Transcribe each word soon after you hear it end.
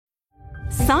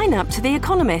Sign up to The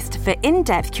Economist for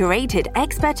in-depth curated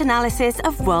expert analysis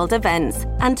of world events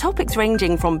and topics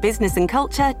ranging from business and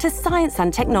culture to science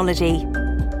and technology.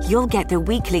 You'll get the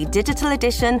weekly digital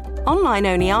edition,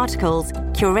 online-only articles,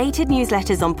 curated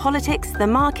newsletters on politics, the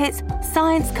markets,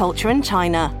 science, culture and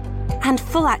China, and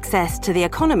full access to The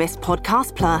Economist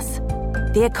Podcast Plus.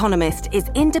 The Economist is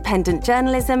independent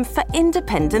journalism for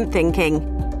independent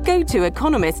thinking. Go to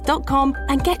economist.com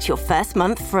and get your first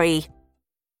month free.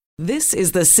 This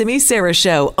is the Simi Sara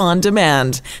Show on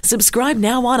demand. Subscribe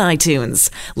now on iTunes.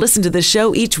 Listen to the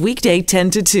show each weekday 10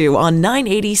 to 2 on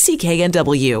 980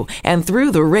 CKNW and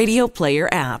through the Radio Player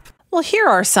app. Well, here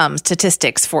are some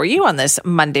statistics for you on this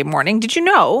Monday morning. Did you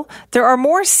know there are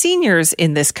more seniors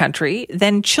in this country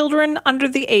than children under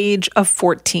the age of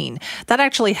 14? That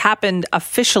actually happened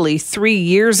officially 3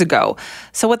 years ago.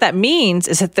 So what that means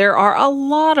is that there are a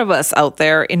lot of us out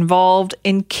there involved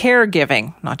in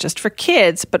caregiving, not just for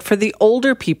kids, but for the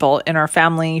older people in our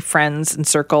family, friends, and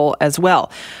circle as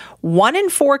well. 1 in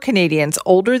 4 Canadians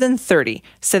older than 30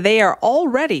 say they are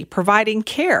already providing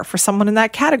care for someone in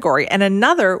that category, and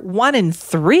another 1 in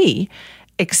 3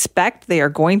 expect they are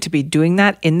going to be doing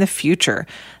that in the future.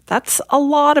 That's a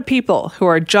lot of people who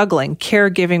are juggling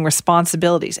caregiving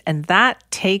responsibilities, and that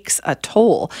takes a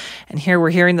toll. And here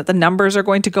we're hearing that the numbers are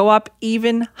going to go up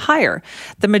even higher.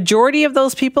 The majority of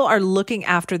those people are looking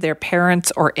after their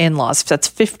parents or in-laws. That's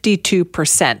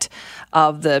 52%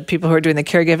 of the people who are doing the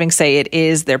caregiving say it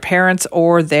is their parents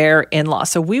or their in-laws.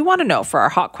 So we want to know, for our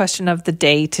hot question of the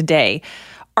day today,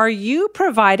 are you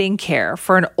providing care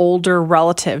for an older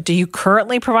relative? Do you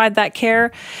currently provide that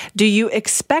care? Do you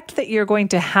expect that you're going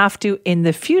to have to in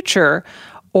the future,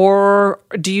 or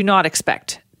do you not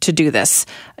expect to do this?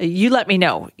 You let me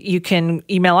know. You can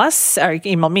email us or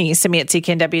email me,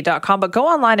 simi@cknw.com, but go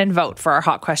online and vote for our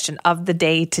hot question of the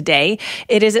day today.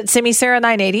 It is at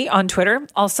SimiSara980 on Twitter,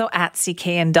 also at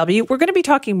CKNW. We're going to be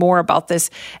talking more about this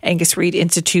Angus Reid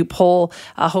Institute poll,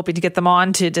 hoping to get them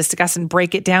on to discuss and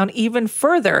break it down even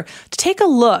further, to take a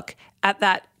look at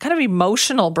that kind of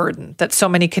emotional burden that so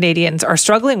many Canadians are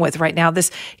struggling with right now.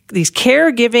 These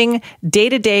caregiving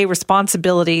day-to-day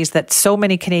responsibilities that so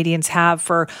many Canadians have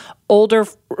for older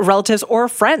relatives or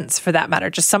friends, for that matter,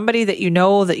 just somebody that you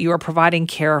know that you are providing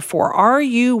care for. Are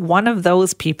you one of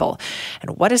those people?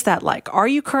 And what is that like? Are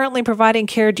you currently providing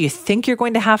care? Do you think you're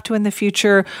going to have to in the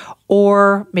future?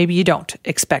 Or maybe you don't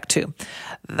expect to?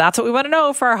 That's what we want to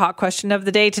know for our hot question of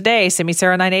the day today.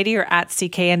 SimiSara980 or at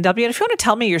CKNW. And if you want to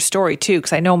tell me your story too,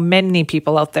 because I know many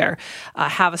people out there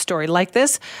have a story like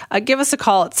this, give us a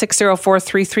call at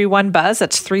 604-331-BUZZ.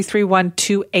 That's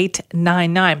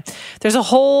 331-2899. There's a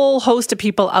whole host of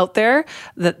people out there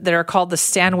that are called the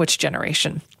sandwich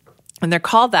generation. And they're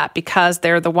called that because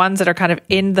they're the ones that are kind of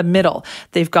in the middle.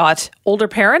 They've got older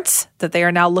parents that they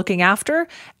are now looking after,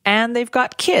 and they've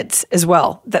got kids as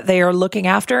well that they are looking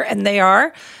after, and they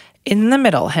are in the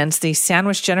middle, hence the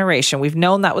sandwich generation. We've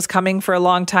known that was coming for a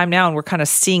long time now, and we're kind of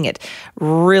seeing it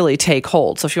really take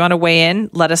hold. So if you want to weigh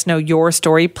in, let us know your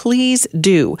story. Please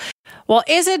do. Well,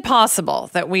 is it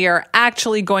possible that we are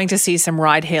actually going to see some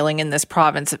ride-hailing in this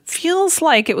province? It feels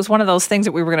like it was one of those things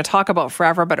that we were going to talk about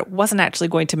forever, but it wasn't actually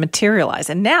going to materialize.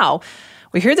 And now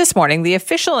we hear this morning the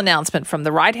official announcement from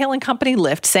the ride-hailing company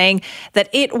Lyft saying that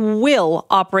it will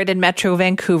operate in Metro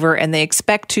Vancouver, and they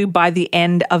expect to by the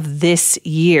end of this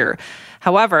year.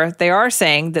 However, they are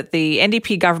saying that the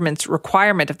NDP government's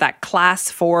requirement of that Class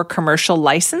 4 commercial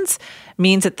license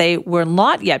means that they will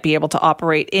not yet be able to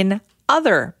operate in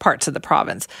other parts of the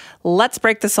province. Let's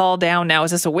break this all down now.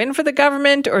 Is this a win for the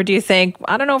government, or do you think,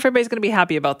 I don't know if everybody's going to be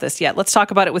happy about this yet? Let's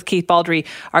talk about it with Keith Baldry,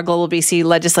 our Global BC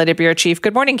Legislative Bureau Chief.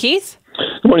 Good morning, Keith.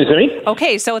 Good morning, Simi.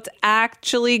 Okay, so it's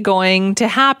actually going to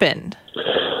happen.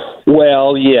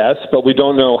 Well, yes, but we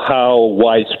don't know how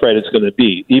widespread it's going to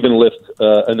be. Even Lyft,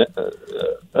 in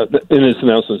its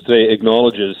announcements today,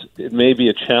 acknowledges it may be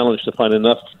a challenge to find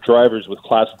enough drivers with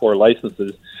Class 4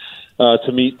 licenses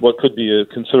to meet what could be a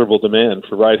considerable demand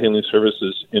for ride-hailing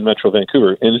services in Metro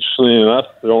Vancouver. And interestingly enough,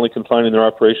 they're only confining their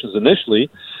operations initially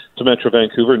to Metro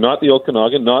Vancouver, not the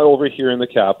Okanagan, not over here in the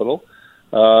capital.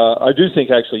 I do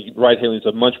think, actually, ride-hailing is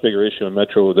a much bigger issue in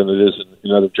Metro than it is in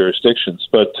other jurisdictions.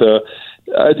 But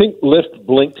I think Lyft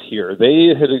blinked here. They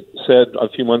had said a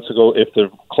few months ago, if the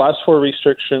Class 4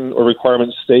 restriction or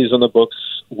requirement stays on the books,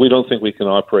 we don't think we can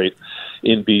operate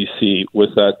in BC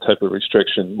with that type of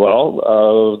restriction.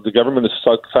 Well, the government has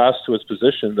stuck fast to its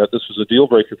position that this was a deal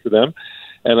breaker for them,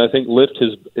 and I think Lyft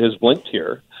has blinked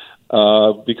here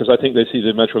because I think they see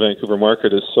the Metro Vancouver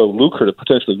market as so lucrative,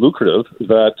 potentially lucrative,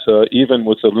 that even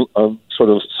with a sort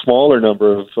of smaller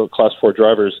number of Class 4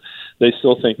 drivers, they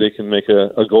still think they can make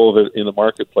a go of it in the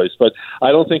marketplace. But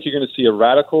I don't think you're going to see a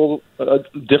radical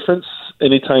difference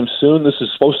anytime soon. This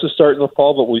is supposed to start in the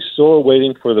fall, but we still are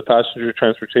waiting for the Passenger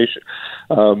Transportation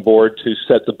Board to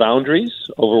set the boundaries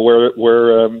over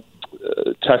where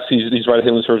taxis, these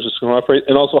ride-hailing services can operate,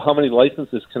 and also how many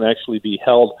licenses can actually be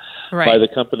held by the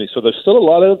company. So there's still a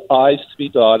lot of I's to be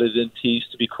dotted and T's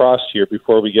to be crossed here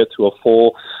before we get to a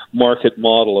full market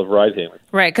model of ride-hailing.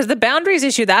 Right, because the boundaries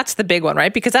issue, that's the big one,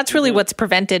 right? Because that's really what's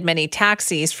prevented many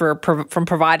taxis from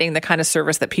providing the kind of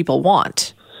service that people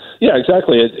want. Yeah,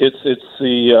 exactly. It's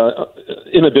the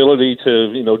inability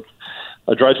to,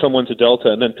 drive someone to Delta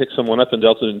and then pick someone up in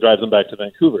Delta and drive them back to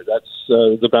Vancouver. That's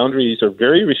the boundaries are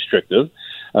very restrictive.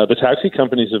 The taxi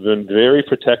companies have been very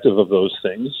protective of those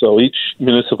things. So each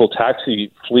municipal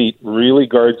taxi fleet really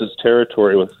guards its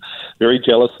territory very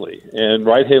jealously. And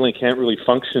ride-hailing can't really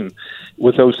function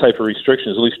with those type of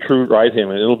restrictions, at least true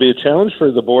ride-hailing. It'll be a challenge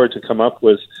for the board to come up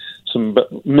with some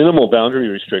minimal boundary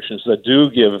restrictions that do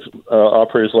give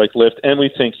operators like Lyft, and we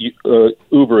think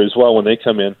Uber as well, when they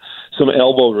come in, some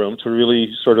elbow room to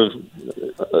really sort of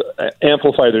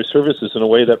amplify their services in a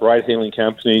way that ride-hailing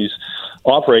companies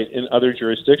operate in other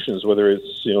jurisdictions, whether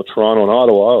it's Toronto and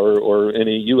Ottawa or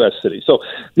any U.S. city. So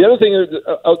the other thing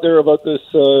out there about this,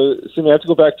 I have to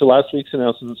go back to last week's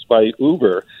announcements by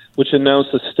Uber, which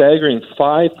announced a staggering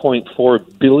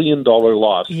 $5.4 billion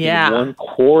loss in 1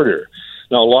 quarter.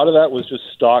 Now, a lot of that was just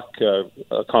stock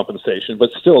compensation,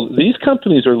 but still, these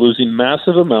companies are losing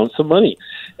massive amounts of money.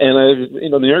 And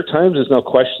the New York Times is now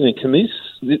questioning: can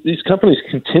these companies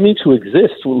continue to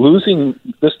exist, losing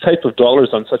this type of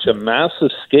dollars on such a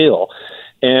massive scale?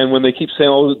 And when they keep saying,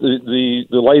 "Oh, the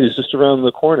light is just around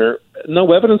the corner,"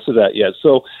 no evidence of that yet.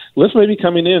 So Lyft may be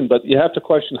coming in, but you have to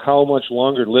question how much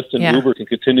longer Lyft and Uber can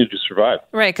continue to survive.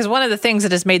 Right, because one of the things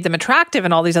that has made them attractive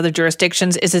in all these other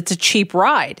jurisdictions is it's a cheap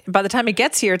ride. By the time it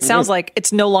gets here, it sounds like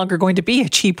it's no longer going to be a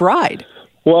cheap ride.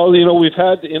 Well, we've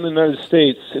had in the United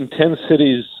States, in 10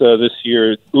 cities this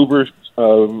year, Uber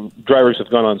drivers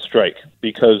have gone on strike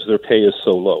because their pay is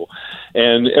so low.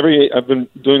 And I've been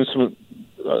doing some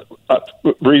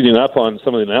reading up on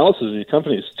some of the analysis of these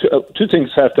companies. Two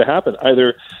things have to happen.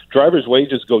 Either drivers'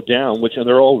 wages go down, and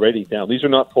they're already down. These are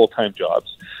not full-time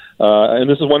jobs. And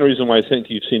this is one reason why I think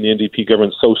you've seen the NDP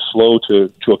government so slow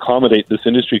to accommodate this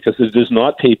industry, because it does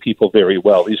not pay people very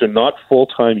well. These are not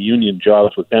full-time union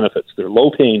jobs with benefits. They're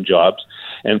low-paying jobs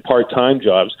and part-time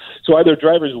jobs. So either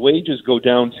drivers' wages go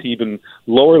down to even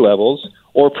lower levels,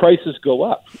 or prices go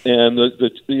up. And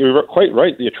you're quite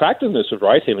right. The attractiveness of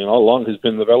ride-hailing all along has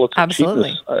been the relative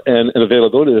cheapness and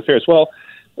availability of the fares. Well,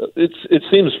 it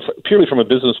seems purely from a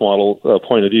business model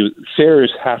point of view,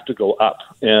 fares have to go up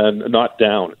and not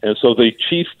down. And so the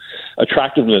chief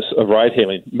attractiveness of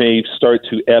ride-hailing may start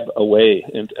to ebb away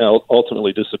and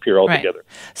ultimately disappear altogether.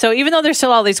 Right. So even though there's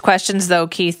still all these questions, though,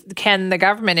 Keith, can the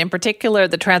government, in particular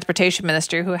the transportation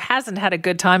minister, who hasn't had a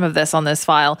good time of this on this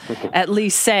file, at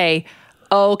least say,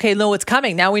 "Oh, okay, no, it's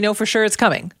coming. Now we know for sure it's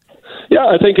coming"? Yeah,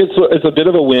 I think it's a bit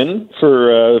of a win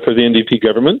for the NDP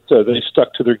government. They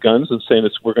stuck to their guns and saying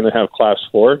we're going to have Class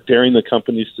 4, daring the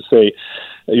companies to say,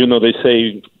 even though they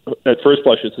say at first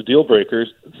blush it's a deal breaker,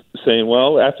 saying,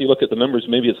 well, after you look at the numbers,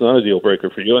 maybe it's not a deal breaker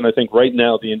for you. And I think right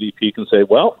now the NDP can say,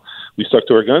 well, we stuck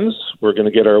to our guns. We're going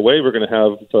to get our way. We're going to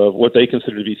have what they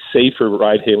consider to be safer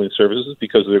ride-hailing services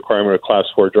because of the requirement of Class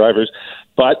 4 drivers.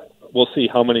 But we'll see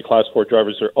how many Class 4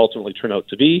 drivers there ultimately turn out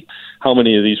to be, how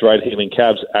many of these ride-hailing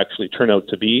cabs actually turn out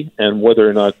to be, and whether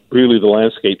or not really the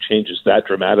landscape changes that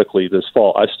dramatically this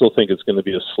fall. I still think it's going to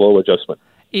be a slow adjustment.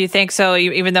 You think so,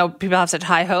 even though people have such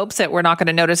high hopes that we're not going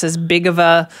to notice as big of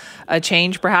a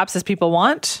change perhaps as people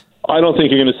want? I don't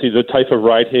think you're going to see the type of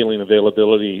ride-hailing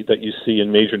availability that you see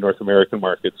in major North American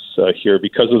markets here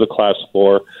because of the Class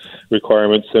 4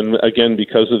 requirements, and again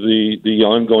because of the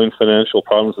ongoing financial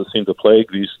problems that seem to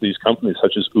plague these companies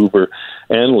such as Uber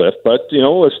and Lyft. But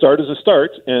a start is a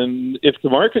start, and if the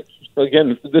market,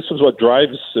 again, this is what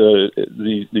drives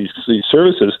these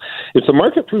services. If the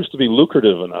market proves to be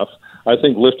lucrative enough, I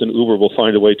think Lyft and Uber will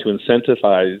find a way to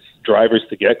incentivize drivers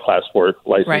to get Class 4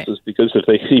 licenses, because if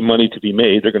they see money to be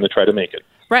made, they're going to try to make it.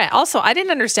 Right. Also, I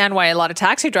didn't understand why a lot of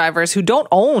taxi drivers who don't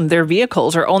own their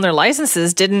vehicles or own their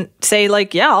licenses didn't say,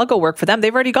 I'll go work for them.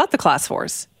 They've already got the Class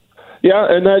 4s. Yeah,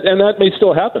 and that may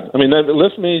still happen. I mean,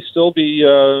 Lyft may still be,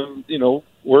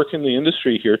 work in the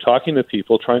industry here, talking to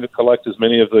people, trying to collect as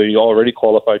many of the already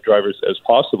qualified drivers as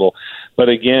possible. But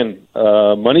again,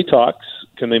 money talks.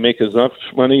 Can they make as much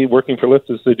money working for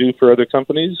Lyft as they do for other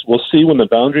companies? We'll see when the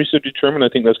boundaries are determined. I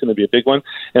think that's going to be a big one.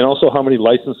 And also how many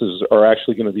licenses are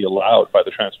actually going to be allowed by the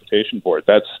Transportation Board.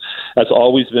 That's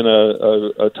always been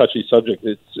a touchy subject.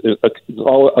 A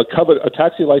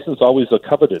taxi license is always a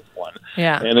coveted one.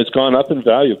 Yeah. And it's gone up in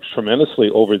value tremendously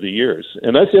over the years.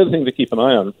 And that's the other thing to keep an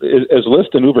eye on. As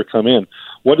Lyft and Uber come in,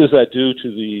 what does that do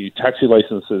to the taxi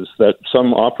licenses that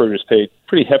some operators pay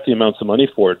pretty hefty amounts of money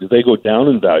for? Do they go down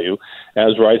in value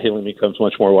as ride-hailing becomes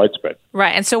much more widespread?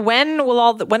 Right. And so when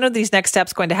are these next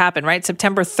steps going to happen, right?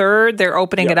 September 3rd, they're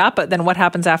opening it up, but then what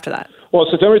happens after that? Well,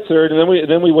 September 3rd, and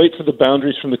then we wait for the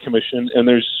boundaries from the Commission, and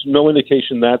there's no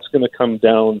indication that's going to come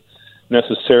down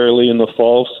necessarily in the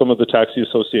fall. Some of the taxi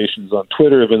associations on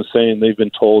Twitter have been saying they've been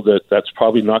told that that's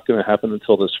probably not going to happen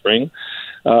until the spring,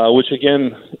 which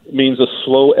again means a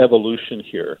slow evolution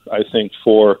here, I think,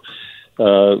 for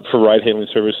ride-hailing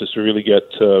services to really get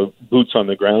boots on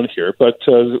the ground here. But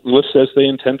Lyft says they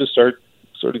intend to start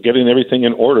sort of getting everything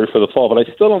in order for the fall. But I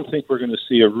still don't think we're going to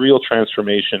see a real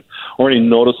transformation or any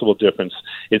noticeable difference.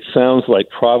 It sounds like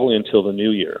probably until the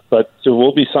new year. But there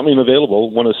will be something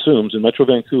available, one assumes, in Metro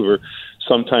Vancouver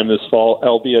sometime this fall,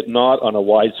 albeit not on a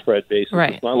widespread basis.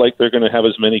 Right. It's not like they're going to have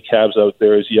as many cabs out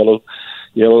there as yellow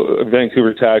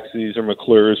Vancouver taxis or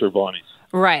McClure's or Bonnie's.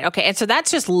 Right. Okay. And so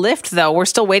that's just Lyft, though. We're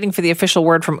still waiting for the official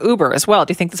word from Uber as well.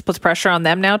 Do you think this puts pressure on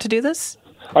them now to do this?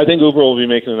 I think Uber will be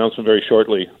making an announcement very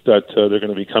shortly that they're going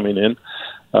to be coming in.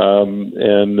 They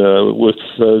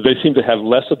seem to have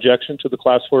less objection to the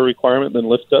Class 4 requirement than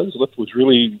Lyft does. Lyft was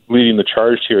really leading the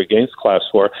charge here against Class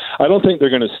 4. I don't think they're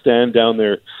going to stand down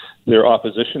their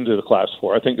opposition to the Class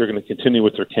 4. I think they're going to continue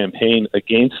with their campaign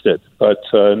against it. But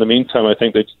in the meantime, I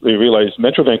think they realize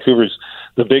Metro Vancouver is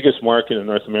the biggest market in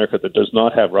North America that does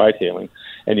not have ride-hailing,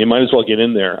 and you might as well get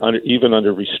in there, even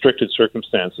under restricted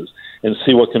circumstances, and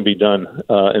see what can be done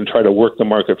and try to work the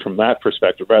market from that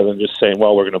perspective rather than just saying,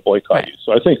 well, we're going to boycott you.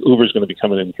 So I think Uber's going to be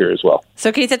coming in here as well.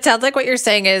 So, Keith, it sounds like what you're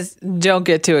saying is don't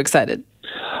get too excited.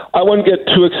 I wouldn't get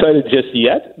too excited just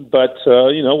yet, but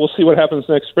we'll see what happens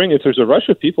next spring. If there's a rush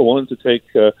of people willing to take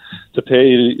to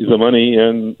pay the money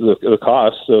and the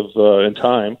cost of and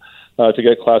time to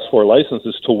get Class 4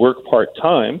 licenses to work part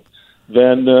time,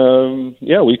 then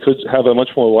we could have a much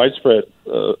more widespread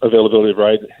availability of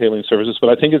ride-hailing services. But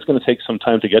I think it's going to take some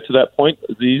time to get to that point.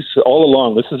 All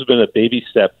along, this has been a baby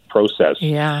step process.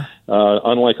 Yeah.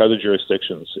 Unlike other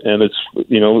jurisdictions, and it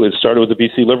started with the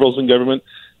BC Liberals in government.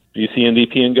 BC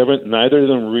NDP in government, neither of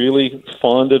them really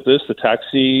fond of this. The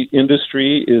taxi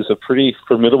industry is a pretty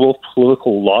formidable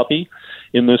political lobby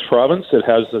in this province.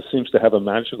 It seems to have a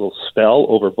magical spell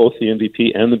over both the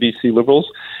NDP and the BC Liberals,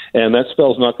 and that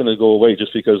spell's not going to go away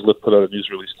just because Lyft put out a news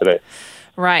release today.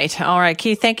 Right. All right,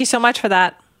 Keith, thank you so much for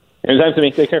that. Anytime to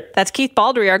me. Take care. That's Keith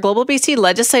Baldry, our Global BC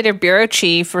Legislative Bureau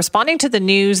Chief, responding to the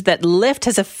news that Lyft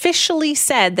has officially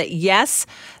said that, yes,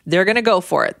 they're going to go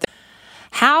for it.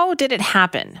 How did it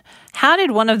happen? How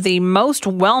did one of the most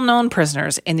well-known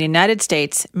prisoners in the United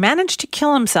States manage to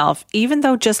kill himself, even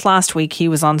though just last week he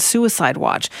was on suicide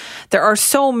watch? There are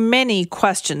so many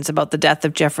questions about the death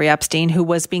of Jeffrey Epstein, who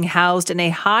was being housed in a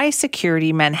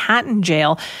high-security Manhattan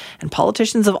jail, and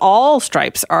politicians of all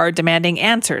stripes are demanding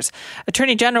answers.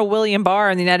 Attorney General William Barr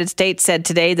in the United States said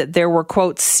today that there were,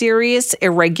 quote, serious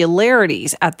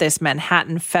irregularities at this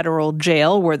Manhattan federal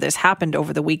jail where this happened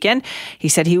over the weekend. He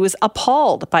said he was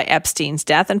appalled by Epstein's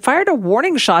death and fired a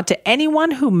warning shot to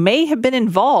anyone who may have been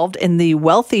involved in the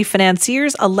wealthy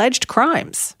financier's alleged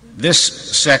crimes. This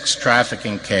sex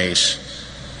trafficking case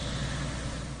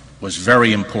was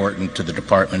very important to the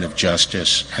Department of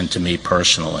Justice and to me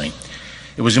personally.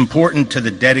 It was important to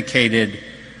the dedicated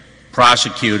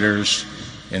prosecutors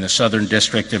in the Southern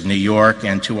District of New York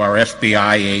and to our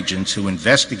FBI agents who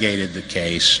investigated the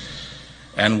case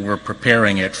and were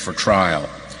preparing it for trial.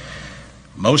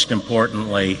 Most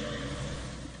importantly,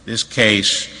 this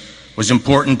case was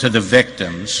important to the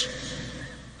victims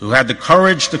who had the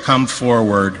courage to come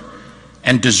forward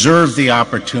and deserve the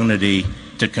opportunity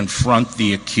to confront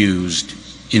the accused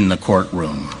in the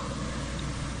courtroom.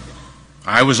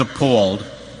 I was appalled,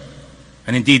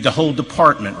 and indeed the whole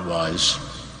department was,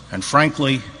 and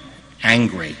frankly,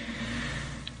 angry,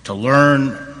 to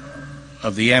learn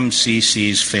of the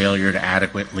MCC's failure to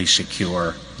adequately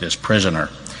secure this prisoner.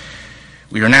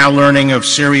 We are now learning of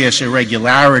serious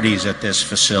irregularities at this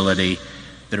facility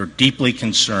that are deeply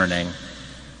concerning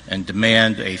and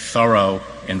demand a thorough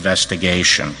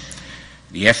investigation.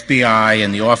 The FBI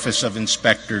and the Office of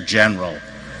Inspector General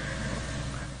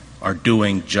are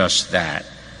doing just that.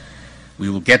 We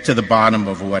will get to the bottom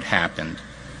of what happened,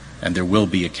 and there will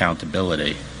be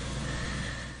accountability.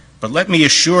 But let me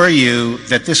assure you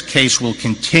that this case will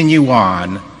continue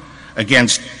on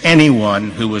against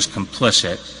anyone who was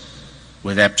complicit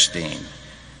with Epstein.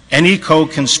 Any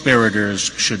co-conspirators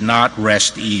should not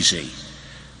rest easy.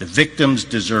 The victims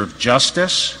deserve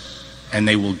justice, and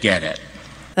they will get it.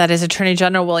 That is Attorney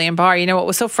General William Barr. You know, what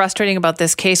was so frustrating about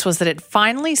this case was that it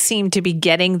finally seemed to be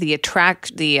getting the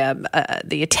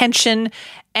attention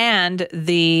and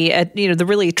the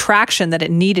really attraction that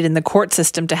it needed in the court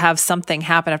system to have something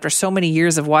happen after so many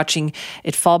years of watching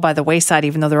it fall by the wayside,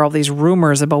 even though there are all these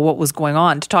rumors about what was going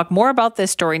on. To talk more about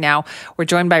this story now, we're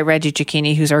joined by Reggie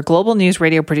Cecchini, who's our Global News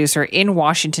radio producer in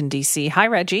Washington, D.C. Hi,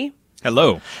 Reggie.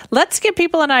 Hello. Let's give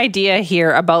people an idea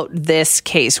here about this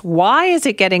case. Why is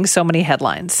it getting so many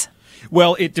headlines?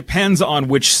 Well, it depends on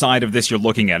which side of this you're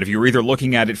looking at. If you're either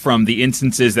looking at it from the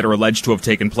instances that are alleged to have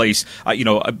taken place,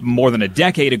 more than a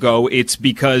decade ago, it's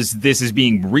because this is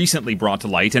being recently brought to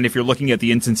light. And if you're looking at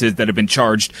the instances that have been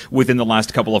charged within the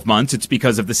last couple of months, it's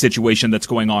because of the situation that's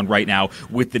going on right now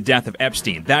with the death of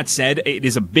Epstein. That said, it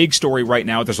is a big story right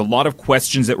now. There's a lot of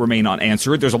questions that remain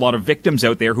unanswered. There's a lot of victims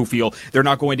out there who feel they're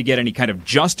not going to get any kind of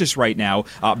justice right now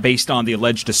based on the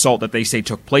alleged assault that they say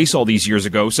took place all these years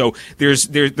ago. So there's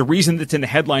the reason that's in the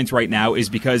headlines right now is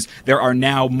because there are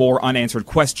now more unanswered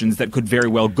questions that could very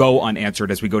well go unanswered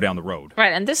as we go down the road.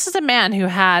 Right, and this is a man who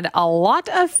had a lot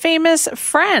of famous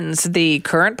friends. The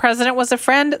current president was a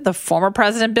friend. The former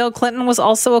president, Bill Clinton, was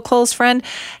also a close friend.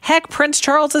 Heck, Prince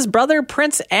Charles's brother,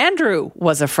 Prince Andrew,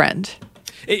 was a friend.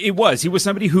 He was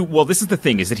somebody who, well, this is the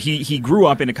thing, is that he grew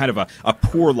up in a kind of a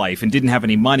poor life and didn't have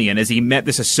any money. And as he met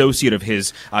this associate of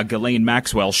his, Ghislaine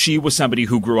Maxwell, she was somebody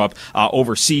who grew up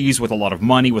overseas with a lot of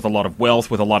money, with a lot of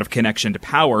wealth, with a lot of connection to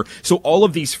power. So all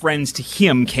of these friends to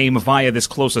him came via this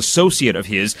close associate of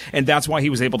his. And that's why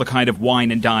he was able to kind of wine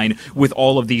and dine with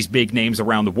all of these big names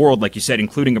around the world, like you said,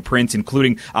 including a prince,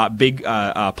 including big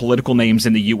political names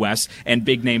in the U.S. and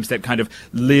big names that kind of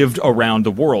lived around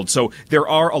the world. So there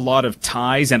are a lot of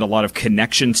ties and a lot of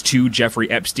connections to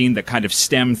Jeffrey Epstein that kind of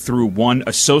stem through one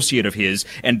associate of his,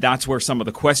 and that's where some of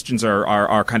the questions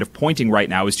are kind of pointing right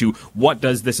now as to what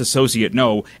does this associate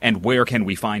know and where can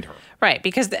we find her. Right,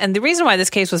 and the reason why this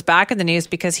case was back in the news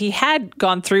because he had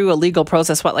gone through a legal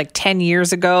process, 10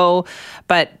 years ago,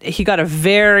 but he got a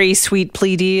very sweet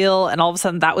plea deal, and all of a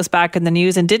sudden that was back in the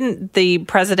news. And didn't the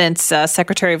president's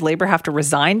Secretary of Labor have to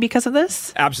resign because of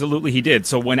this? Absolutely, he did.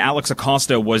 So when Alex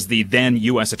Acosta was the then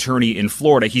U.S. attorney in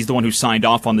Florida, he's the one who signed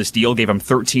off on this deal, gave him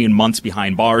 13 months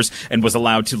behind bars, and was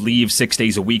allowed to leave 6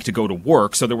 days a week to go to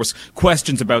work. So there was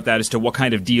questions about that as to what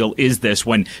kind of deal is this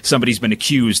when somebody's been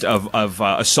accused of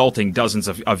assaulting dozens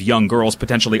of young girls,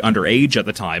 potentially underage at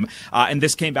the time. And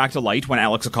this came back to light when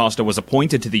Alex Acosta was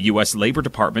appointed to the U.S. Labor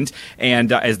Department and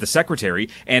as the secretary,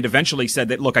 and eventually said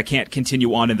that, look, I can't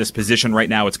continue on in this position right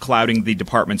now. It's clouding the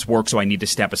department's work, so I need to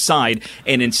step aside.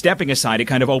 And in stepping aside, it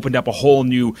kind of opened up a whole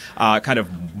new kind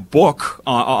of book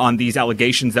on these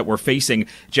allegations that were facing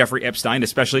Jeffrey Epstein,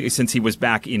 especially since he was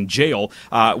back in jail,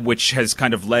 which has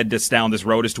kind of led us down this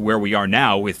road as to where we are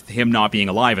now with him not being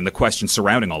alive and the questions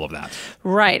surrounding all of that.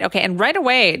 Right. Okay. And right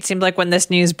away, it seemed like when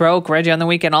this news broke, Reggie, on the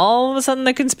weekend, all of a sudden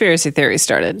the conspiracy theories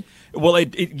started. Well,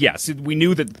 yes, we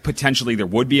knew that potentially there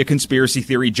would be a conspiracy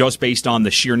theory just based on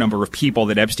the sheer number of people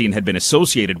that Epstein had been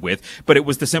associated with. But it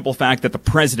was the simple fact that the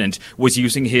president was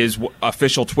using his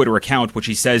official Twitter account, which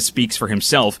he says speaks for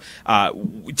himself,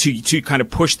 to kind of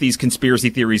push these conspiracy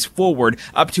theories forward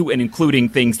up to and including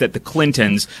things that the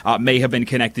Clintons may have been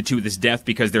connected to this death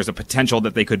because there's a potential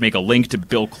that they could make a link to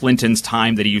Bill Clinton's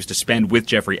time that he used to spend with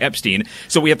Jeffrey Epstein.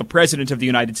 So we have the president of the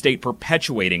United States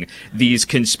perpetuating these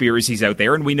conspiracies out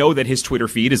there. And we know that his Twitter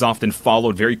feed is often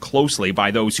followed very closely by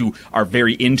those who are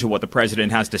very into what the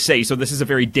president has to say. So this is a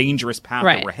very dangerous path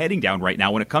that we're heading down right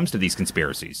now when it comes to these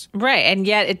conspiracies. Right. And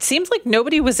yet it seems like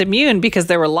nobody was immune because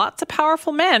there were lots of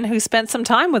powerful men who spent some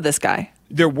time with this guy.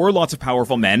 There were lots of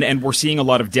powerful men, and we're seeing a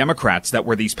lot of Democrats that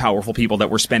were these powerful people that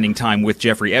were spending time with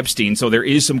Jeffrey Epstein. So there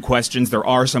is some questions. There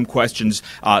are some questions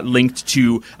linked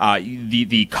to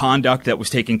the conduct that was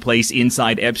taking place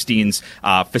inside Epstein's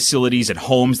facilities and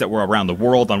homes that were around the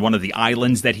world on one of the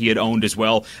islands that he had owned as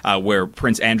well, where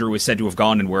Prince Andrew is said to have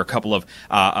gone and where a couple of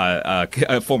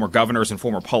former governors and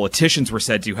former politicians were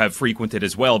said to have frequented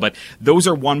as well. But those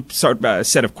are one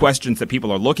set of questions that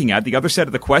people are looking at. The other set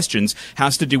of the questions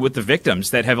has to do with the victims.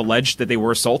 victims that have alleged that they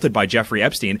were assaulted by Jeffrey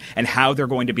Epstein, and how they're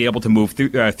going to be able to move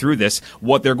through this,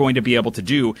 what they're going to be able to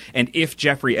do, and if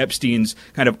Jeffrey Epstein's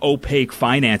kind of opaque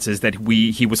finances that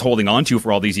he was holding on to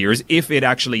for all these years, if it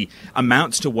actually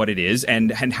amounts to what it is,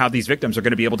 and how these victims are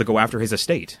going to be able to go after his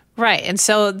estate. Right. And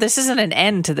so this isn't an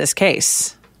end to this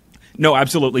case. No,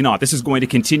 absolutely not. This is going to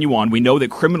continue on. We know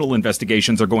that criminal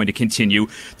investigations are going to continue.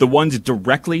 The ones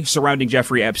directly surrounding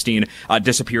Jeffrey Epstein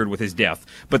disappeared with his death.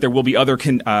 But there will be other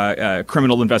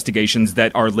criminal investigations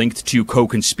that are linked to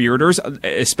co-conspirators,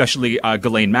 especially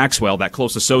Ghislaine Maxwell, that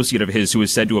close associate of his who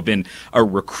is said to have been a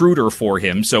recruiter for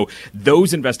him. So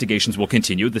those investigations will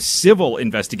continue. The civil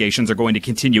investigations are going to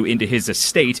continue into his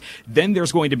estate. Then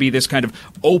there's going to be this kind of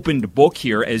opened book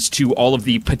here as to all of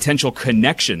the potential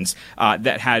connections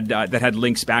that had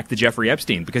links back to Jeffrey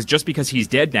Epstein, because just because he's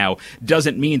dead now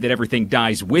doesn't mean that everything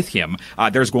dies with him.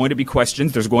 There's going to be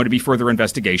questions, there's going to be further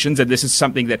investigations, and this is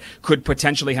something that could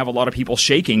potentially have a lot of people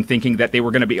shaking, thinking that they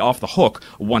were going to be off the hook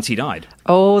once he died.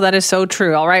 Oh, that is so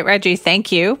true. All right, Reggie,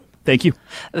 thank you. Thank you.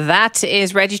 That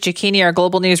is Reggie Cecchini, our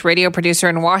Global News radio producer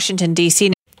in Washington,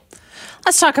 D.C.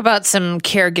 Let's talk about some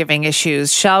caregiving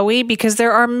issues, shall we? Because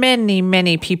there are many,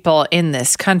 many people in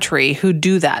this country who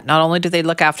do that. Not only do they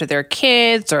look after their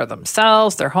kids or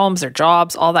themselves, their homes, their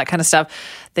jobs, all that kind of stuff,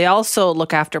 they also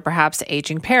look after perhaps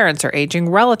aging parents or aging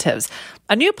relatives.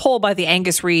 A new poll by the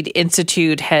Angus Reid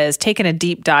Institute has taken a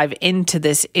deep dive into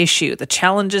this issue, the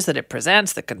challenges that it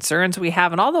presents, the concerns we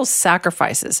have, and all those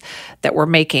sacrifices that we're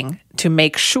making to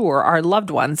make sure our loved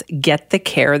ones get the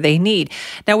care they need.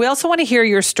 Now, we also want to hear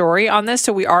your story on this,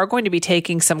 so we are going to be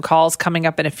taking some calls coming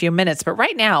up in a few minutes. But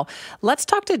right now, let's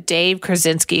talk to Dave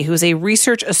Krasinski, who's a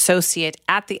research associate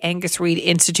at the Angus Reid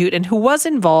Institute and who was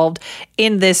involved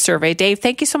in this survey. Dave,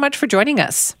 thank you so much for joining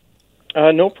us.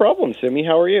 No problem, Simi.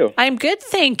 How are you? I'm good,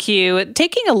 thank you.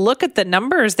 Taking a look at the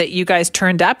numbers that you guys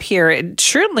turned up here, it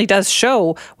certainly does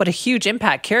show what a huge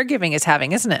impact caregiving is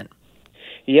having, isn't it?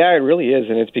 Yeah, it really is,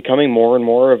 and it's becoming more and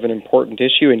more of an important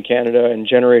issue in Canada and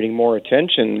generating more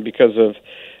attention because of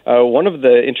one of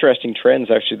the interesting trends,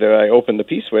 actually, that I opened the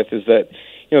piece with is that,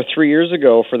 3 years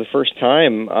ago, for the first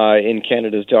time in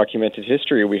Canada's documented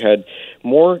history, we had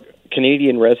more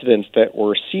Canadian residents that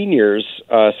were seniors,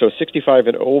 so 65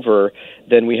 and over,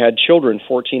 than we had children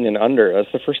 14 and under.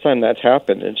 That's the first time that's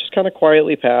happened. It just kind of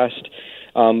quietly passed.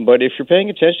 But if you're paying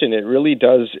attention, it really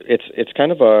does. It's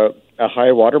kind of a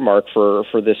high watermark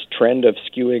for this trend of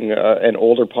skewing an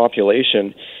older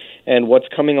population. And what's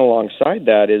coming alongside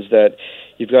that is that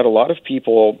you've got a lot of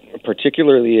people,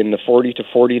 particularly in the 40 to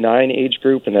 49 age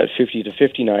group and that 50 to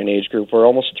 59 age group, where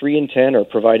almost 3 in 10 are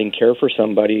providing care for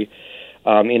somebody.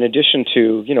 In addition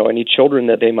to, any children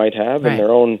that they might have and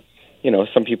their own,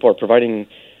 some people are providing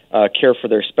care for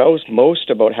their spouse.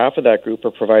 About half of that group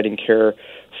are providing care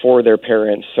for their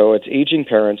parents. So it's aging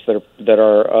parents that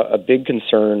are a big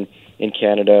concern in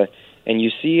Canada. And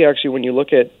you see, actually, when you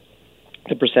look at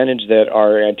the percentage that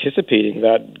are anticipating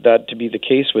that to be the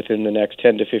case within the next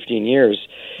 10 to 15 years,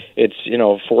 it's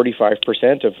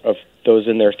 45% of those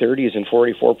in their 30s and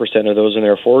 44% of those in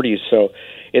their 40s. So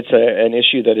it's an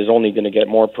issue that is only going to get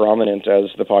more prominent as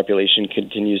the population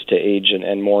continues to age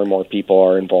and more people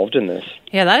are involved in this.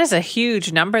 Yeah, that is a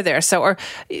huge number there. So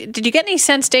did you get any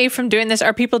sense, Dave, from doing this?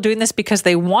 Are people doing this because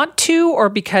they want to or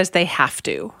because they have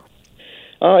to?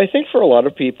 I think for a lot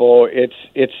of people,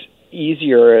 it's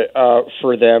easier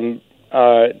for them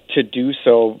to do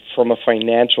so from a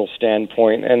financial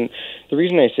standpoint. And the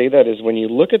reason I say that is when you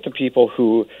look at the people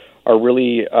who are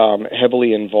really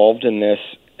heavily involved in this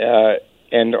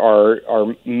and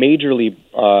are majorly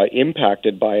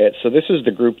impacted by it. So this is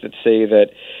the group that say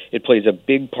that it plays a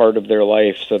big part of their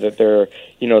life, so that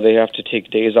they have to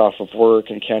take days off of work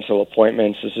and cancel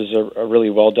appointments. This is a really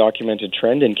well-documented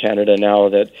trend in Canada now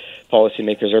that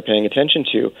policymakers are paying attention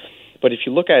to. But if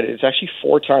you look at it, it's actually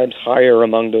 4 times higher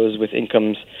among those with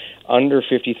incomes under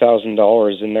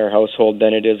 $50,000 in their household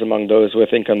than it is among those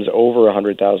with incomes over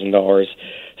 $100,000.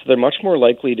 So they're much more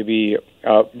likely to be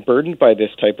burdened by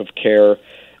this type of care.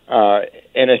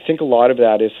 And I think a lot of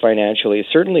that is financially.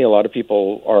 Certainly a lot of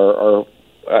people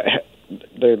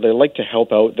they like to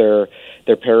help out their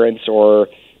parents or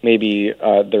maybe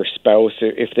their spouse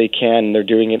if they can. They're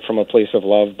doing it from a place of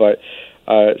love. But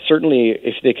certainly,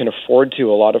 if they can afford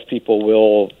to, a lot of people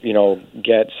will,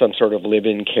 get some sort of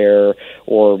live-in care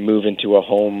or move into a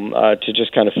home to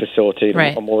just kind of facilitate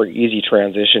a more easy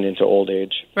transition into old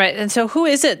age. Right. And so who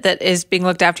is it that is being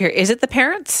looked after here? Is it the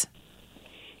parents?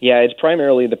 Yeah, it's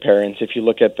primarily the parents. If you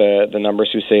look at the numbers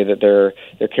who say that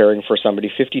they're caring for somebody,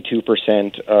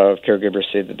 52% of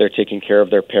caregivers say that they're taking care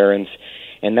of their parents.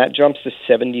 and that jumps to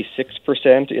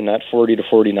 76% in that 40 to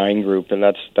 49 group, and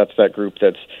that's that group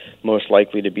that's most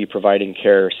likely to be providing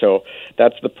care. So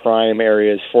that's the prime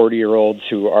areas, 40-year-olds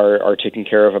who are taking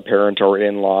care of a parent or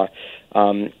in-law.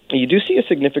 You do see a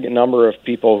significant number of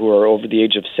people who are over the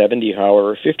age of 70,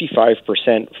 however,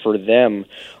 55% for them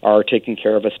are taking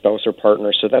care of a spouse or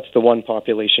partner. So that's the one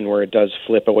population where it does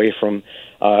flip away from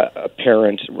a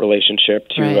parent relationship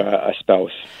to a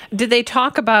spouse. Did they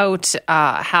talk about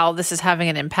how this is having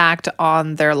an impact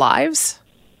on their lives?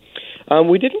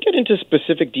 We didn't get into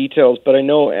specific details, but I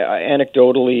know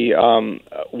anecdotally,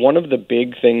 one of the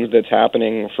big things that's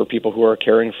happening for people who are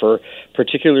caring for,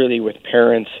 particularly with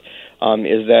parents,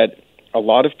 is that a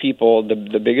lot of people,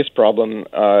 the biggest problem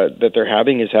that they're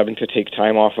having is having to take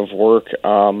time off of work,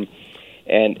 and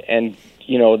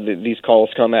you know these calls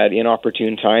come at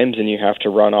inopportune times, and you have to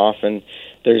run off. And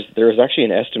there's actually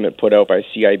an estimate put out by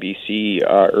CIBC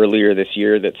earlier this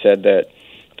year that said that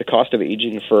the cost of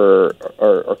aging for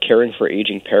or caring for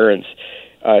aging parents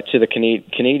to the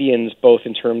Canadians, both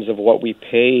in terms of what we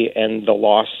pay and the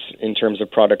loss in terms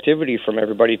of productivity from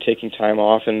everybody taking time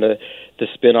off and the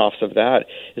spin-offs of that,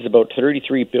 is about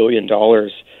 $33 billion.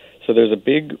 So there's a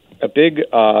big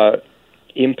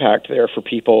impact there for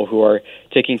people who are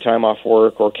taking time off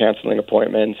work or canceling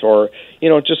appointments, or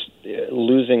just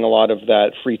losing a lot of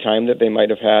that free time that they might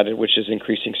have had, which is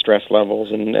increasing stress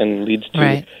levels and leads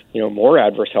to more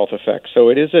adverse health effects. So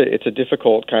it's a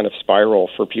difficult kind of spiral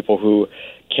for people who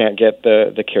can't get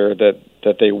the care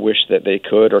that they wish that they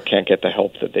could, or can't get the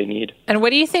help that they need. And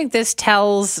what do you think this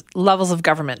tells levels of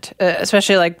government,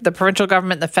 especially like the provincial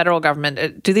government, the federal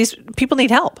government? Do these people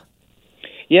need help?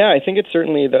 Yeah, I think it's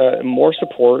certainly the more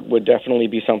support would definitely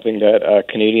be something that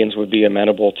Canadians would be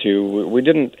amenable to. We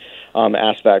didn't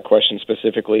ask that question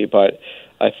specifically, but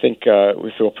I think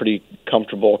we feel pretty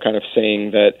comfortable kind of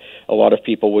saying that a lot of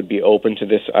people would be open to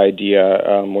this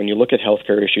idea. When you look at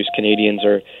healthcare issues, Canadians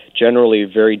are generally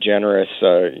very generous.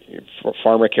 For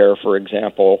pharmacare, for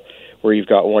example, where you've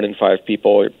got 1 in 5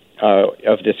 people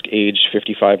of this age,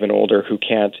 55 and older, who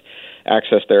can't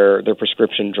access their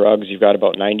prescription drugs. You've got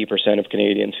about 90% of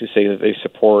Canadians who say that they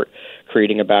support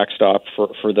creating a backstop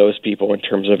for those people in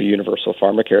terms of a universal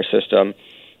pharmacare system.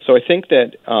 So I think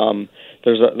that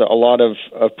there's a lot of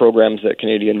programs that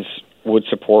Canadians would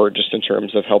support just in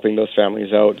terms of helping those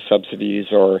families out, subsidies,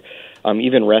 or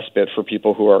even respite for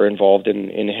people who are involved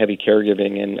in heavy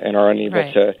caregiving and are unable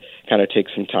to kind of take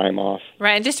some time off.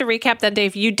 Right. And just to recap then,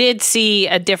 Dave, you did see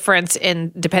a difference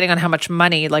in depending on how much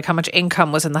money, like how much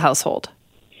income was in the household.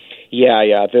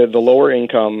 Yeah. The lower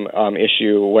income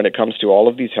issue when it comes to all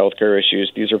of these healthcare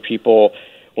issues, these are people,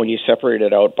 when you separate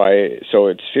it out so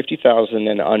it's $50,000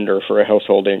 and under for a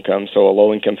household income, so a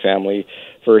low-income family,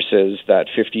 versus that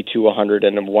 50 to 100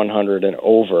 and 100 and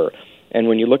over. And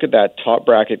when you look at that top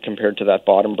bracket compared to that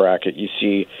bottom bracket, you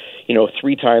see,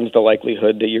 3 times the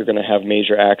likelihood that you're going to have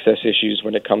major access issues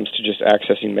when it comes to just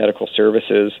accessing medical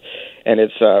services. And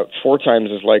it's 4 times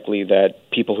as likely that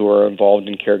people who are involved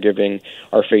in caregiving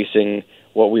are facing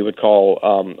what we would call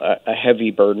a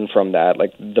heavy burden from that,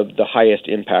 like the highest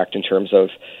impact in terms of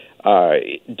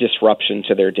disruption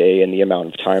to their day and the amount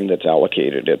of time that's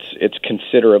allocated. It's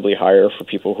considerably higher for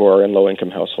people who are in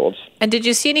low-income households. And did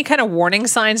you see any kind of warning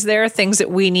signs there, things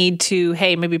that we need to,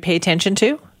 maybe pay attention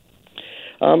to?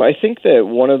 I think that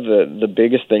one of the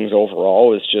biggest things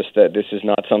overall is just that this is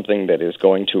not something that is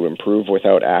going to improve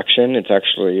without action. It's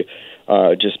actually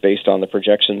just based on the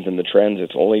projections and the trends,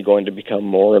 it's only going to become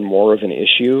more and more of an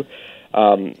issue.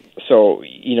 So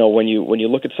when you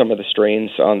look at some of the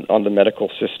strains on the medical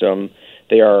system,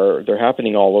 they're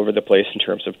happening all over the place in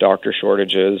terms of doctor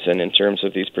shortages and in terms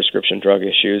of these prescription drug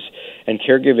issues, and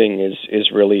caregiving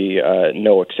is really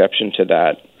no exception to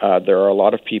that. There are a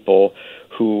lot of people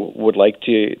who would like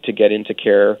to get into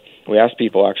care. We ask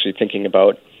people actually thinking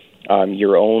about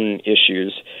your own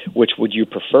issues, which would you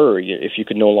prefer if you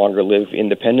could no longer live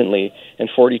independently? And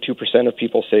 42% of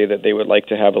people say that they would like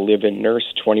to have a live-in nurse.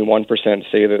 21%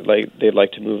 say that they'd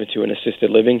like to move into an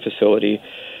assisted living facility.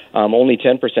 Only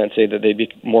 10% say that they'd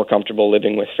be more comfortable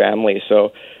living with family.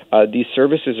 So these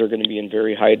services are going to be in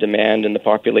very high demand, and the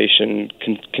population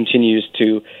continues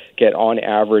to get on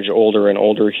average older and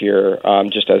older here,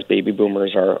 just as baby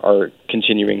boomers are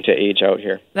continuing to age out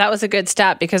here. That was a good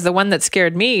stat, because the one that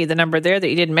scared me, the number there that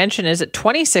you didn't mention, is that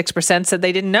 26% said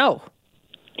they didn't know.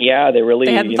 Yeah, they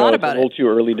hadn't thought about it's a little too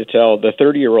early to tell. The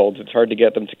 30-year-olds, it's hard to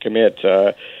get them to commit.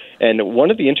 And one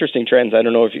of the interesting trends, I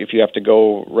don't know if you have to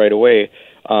go right away,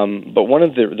 But one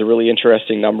of the really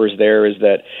interesting numbers there is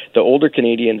that the older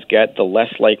Canadians get, the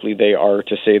less likely they are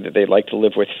to say that they'd like to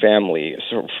live with family.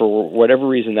 So for whatever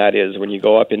reason that is, when you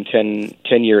go up in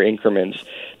 10-year increments,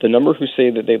 the number who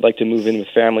say that they'd like to move in with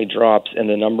family drops, and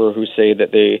the number who say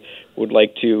that they would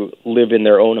like to live in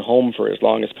their own home for as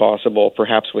long as possible,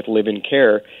 perhaps with live-in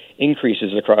care,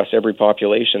 increases across every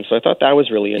population. So I thought that was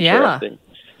really interesting. Yeah.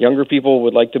 Younger people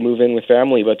would like to move in with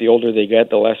family, but the older they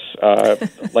get, the less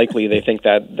likely they think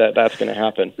that's going to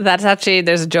happen. That's actually,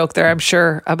 there's a joke there, I'm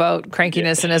sure, about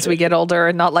crankiness and as we get older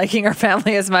and not liking our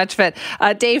family as much. But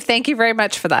Dave, thank you very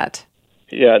much for that.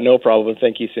 Yeah, no problem.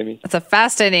 Thank you, Simi. It's a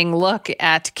fascinating look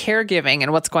at caregiving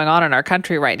and what's going on in our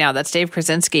country right now. That's Dave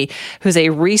Krasinski, who's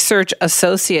a research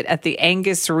associate at the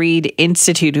Angus Reid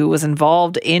Institute, who was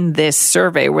involved in this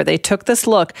survey where they took this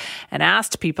look and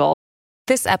asked people.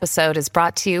 This episode is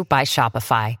brought to you by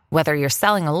Shopify. Whether you're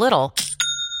selling a little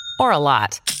or a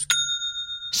lot,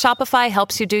 Shopify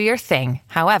helps you do your thing,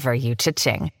 however you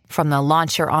cha-ching. From the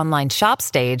launch your online shop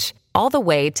stage, all the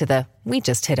way to the we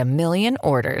just hit 1 million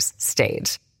orders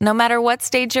stage. No matter what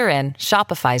stage you're in,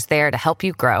 Shopify's there to help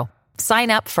you grow.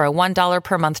 Sign up for a $1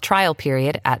 per month trial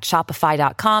period at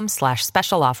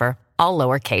shopify.com/special offer, all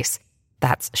lowercase.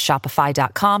 That's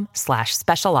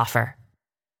shopify.com/special offer.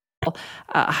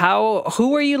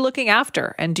 Who are you looking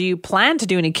after? And do you plan to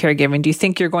do any caregiving? Do you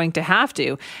think you're going to have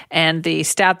to? And the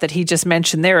stat that he just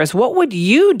mentioned there is, what would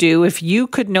you do if you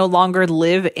could no longer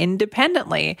live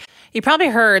independently? You probably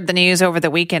heard the news over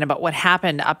the weekend about what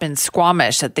happened up in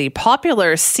Squamish, that the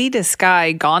popular Sea to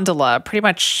Sky gondola pretty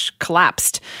much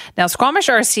collapsed. Now, Squamish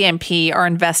RCMP are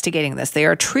investigating this. They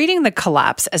are treating the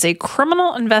collapse as a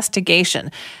criminal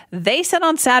investigation. They said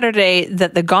on Saturday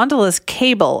that the gondola's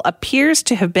cable appears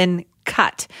to have been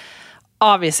cut.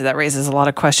 Obviously, that raises a lot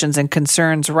of questions and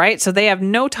concerns, right? So they have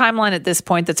no timeline at this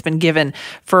point that's been given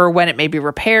for when it may be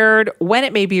repaired, when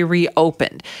it may be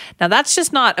reopened. Now, that's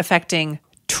just not affecting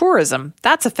tourism.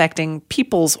 That's affecting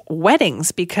people's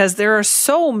weddings, because there are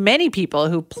so many people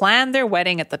who plan their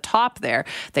wedding at the top there.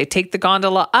 They take the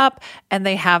gondola up and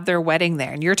they have their wedding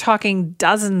there. And you're talking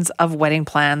dozens of wedding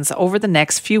plans over the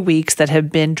next few weeks that have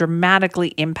been dramatically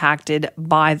impacted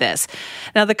by this.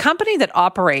 Now, the company that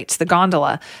operates the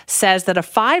gondola says that a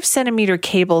 5-centimeter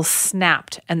cable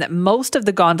snapped and that most of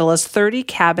the gondola's 30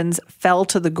 cabins fell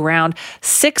to the ground.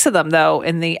 6 of them, though,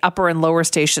 in the upper and lower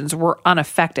stations were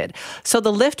unaffected. So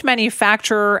the lift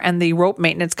manufacturer and the rope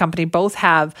maintenance company both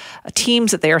have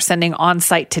teams that they are sending on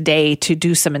site today to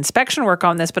do some inspection work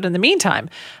on this. But in the meantime,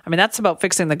 I mean, that's about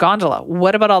fixing the gondola.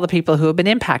 What about all the people who have been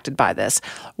impacted by this?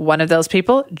 One of those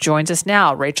people joins us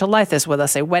now. Rachel Leith is with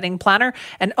us, a wedding planner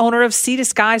and owner of Sea to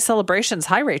Sky Celebrations.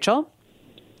 Hi, Rachel.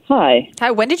 Hi.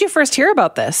 Hi. When did you first hear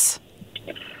about this?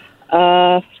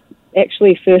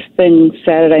 Actually, first thing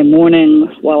Saturday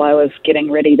morning while I was getting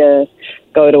ready to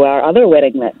go to our other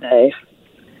wedding that day.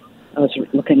 I was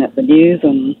looking at the news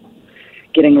and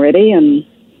getting ready and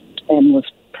was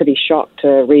pretty shocked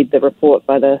to read the report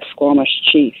by the Squamish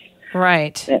chief.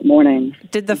 Right. That morning.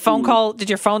 Did the phone call, did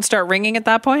your phone start ringing at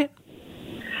that point?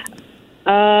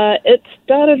 It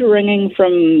started ringing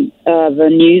from the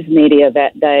news media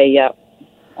that day.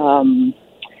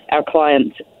 Our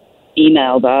clients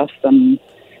emailed us and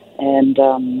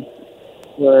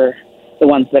were the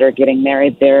ones that are getting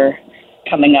married. They're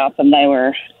coming up and they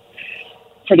were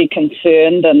pretty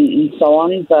concerned and so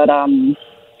on, but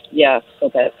so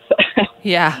that's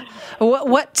yeah.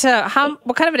 What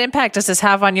kind of an impact does this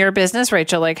have on your business,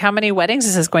 Rachel? Like, how many weddings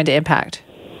is this going to impact?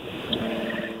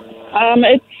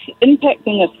 It's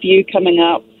impacting a few coming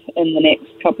up in the next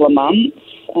couple of months,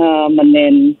 and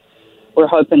then we're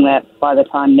hoping that by the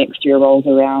time next year rolls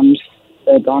around,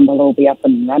 the gondola will be up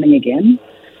and running again.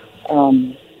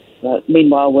 But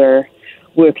meanwhile, we're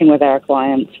working with our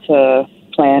clients to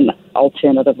plan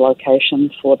alternative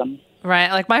locations for them. Right.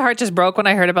 Like, my heart just broke when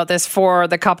I heard about this for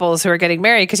the couples who are getting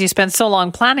married, because you spend so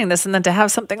long planning this and then to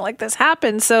have something like this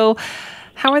happen. So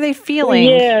how are they feeling?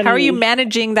 Yeah, how are you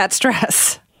managing that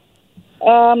stress?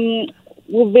 Well,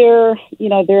 they're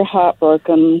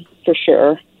heartbroken for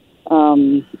sure.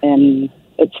 And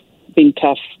it's been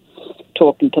tough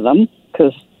talking to them,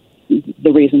 because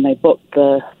the reason they booked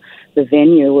the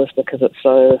venue was because it's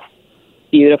so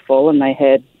beautiful and they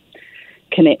had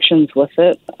connections with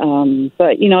it.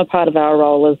 But, part of our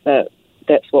role is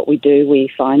that's what we do. We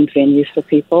find venues for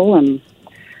people, and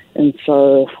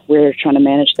so we're trying to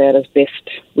manage that as best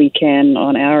we can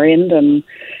on our end and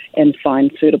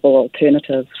find suitable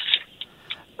alternatives.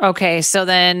 Okay, so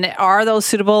then are those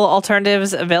suitable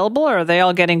alternatives available, or are they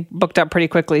all getting booked up pretty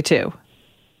quickly too?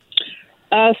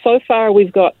 So far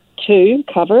we've got 2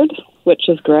 covered, which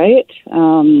is great.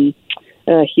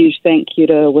 a huge thank you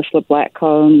to Whistler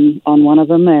Blackcomb on one of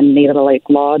them and Needle Lake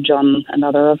Lodge on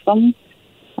another of them.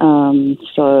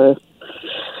 So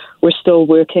we're still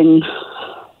working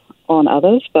on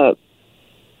others, but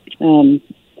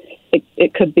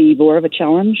it could be more of a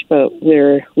challenge, but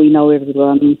we know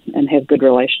everyone and have good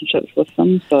relationships with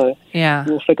them, so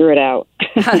we'll figure it out.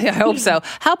 I hope so.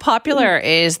 How popular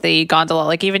is the gondola?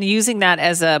 Like, even using that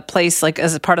as a place, like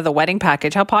as a part of the wedding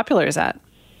package, how popular is that?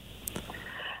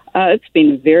 It's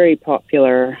been very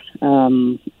popular.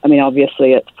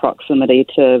 Obviously its proximity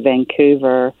to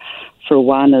Vancouver, for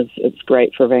one, it's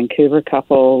great for Vancouver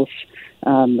couples.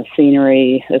 The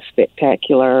scenery is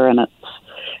spectacular, and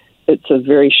it's a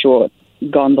very short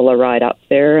gondola ride up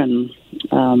there, and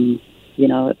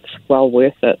it's well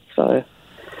worth it. So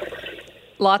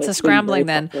lots of scrambling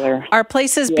then. Popular. Are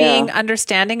places being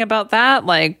understanding about that,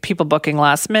 like people booking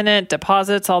last minute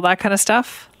deposits, all that kind of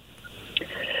stuff?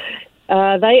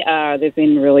 They are. They've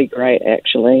been really great,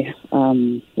 actually.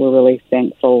 We're really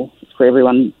thankful for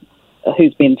everyone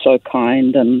who's been so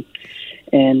kind,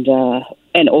 and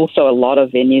also a lot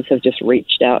of venues have just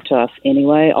reached out to us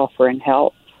anyway, offering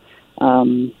help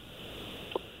under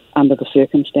the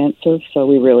circumstances. So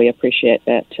we really appreciate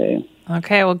that too.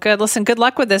 Okay, well, good. Listen, good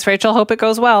luck with this, Rachel. Hope it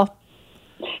goes well.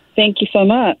 Thank you so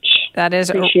much. That is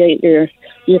appreciate your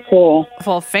call.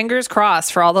 Well, fingers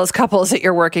crossed for all those couples that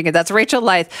you're working with. That's Rachel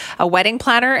Leith, a wedding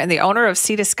planner and the owner of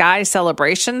Sea to Sky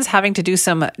Celebrations, having to do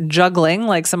some juggling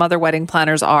like some other wedding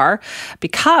planners are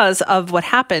because of what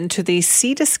happened to the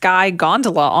Sea to Sky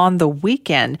gondola on the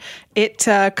weekend. It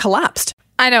collapsed.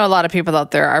 I know a lot of people out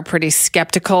there are pretty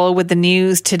skeptical with the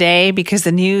news today because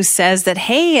the news says that,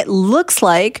 hey, it looks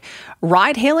like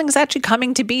ride hailing is actually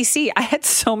coming to BC. I had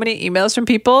so many emails from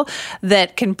people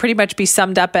that can pretty much be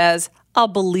summed up as, I'll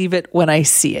believe it when I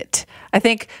see it. I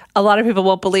think a lot of people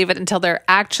won't believe it until they're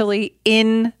actually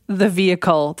in the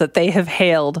vehicle that they have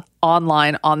hailed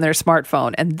online on their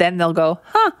smartphone. And then they'll go,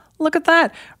 look at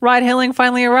that. Ride hailing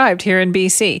finally arrived here in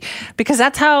BC, because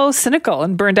that's how cynical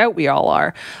and burned out we all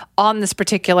are on this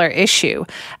particular issue.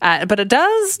 But it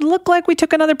does look like we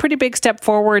took another pretty big step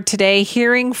forward today,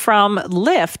 hearing from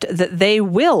Lyft that they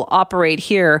will operate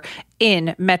here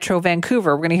in Metro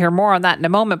Vancouver. We're going to hear more on that in a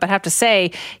moment, but I have to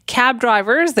say, cab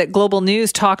drivers that Global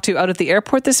News talked to out at the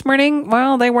airport this morning,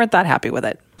 well, they weren't that happy with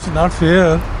it. It's not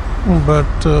fair, but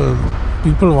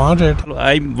people want it.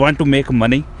 I want to make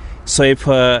money. So if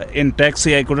in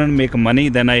taxi I couldn't make money,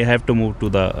 then I have to move to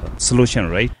the solution,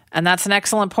 right? And that's an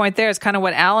excellent point there. It's kind of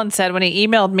what Alan said when he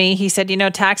emailed me. He said,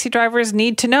 taxi drivers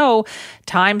need to know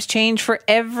times change for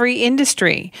every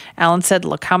industry. Alan said,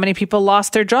 look how many people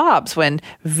lost their jobs when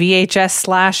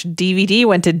VHS/DVD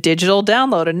went to digital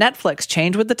download, and Netflix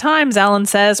changed with the times, Alan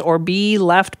says, or be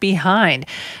left behind.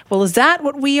 Well, is that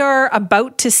what we are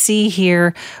about to see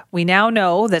here? We now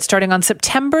know that starting on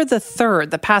September the 3rd,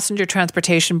 the Passenger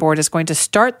Transportation Board is going to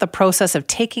start the process of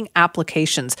taking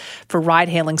applications for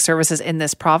ride-hailing services in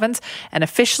this province. And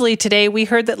officially today, we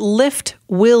heard that Lyft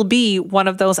will be one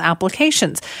of those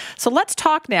applications. So let's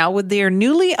talk now with their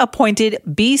newly appointed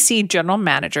BC General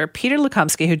Manager, Peter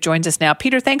Lukumsky, who joins us now.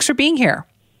 Peter, thanks for being here.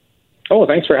 Oh,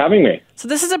 thanks for having me. So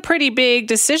this is a pretty big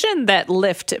decision that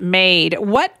Lyft made.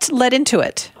 What led into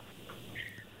it?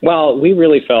 Well, we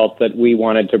really felt that we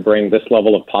wanted to bring this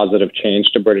level of positive change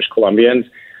to British Columbians.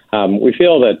 We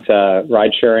feel that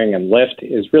ride-sharing and Lyft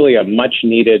is really a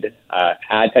much-needed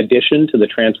addition to the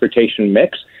transportation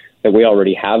mix that we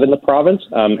already have in the province,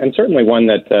 and certainly one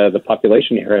that the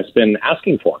population here has been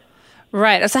asking for.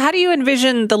 Right. So how do you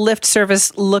envision the Lyft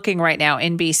service looking right now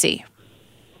in BC?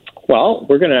 Well,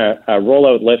 we're going to roll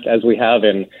out Lyft as we have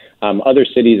in other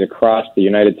cities across the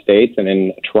United States and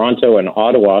in Toronto and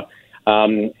Ottawa.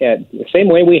 The same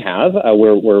way we have,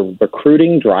 we're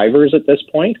recruiting drivers at this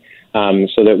point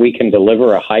so that we can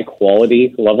deliver a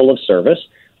high-quality level of service.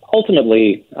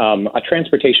 Ultimately, a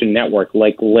transportation network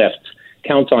like Lyft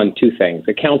counts on two things.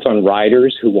 It counts on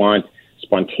riders who want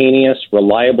spontaneous,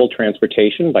 reliable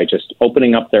transportation by just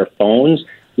opening up their phones,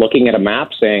 looking at a map,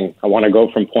 saying, I want to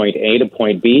go from point A to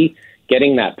point B,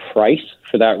 getting that price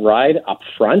for that ride up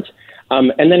front,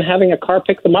 and then having a car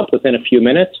pick them up within a few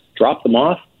minutes, drop them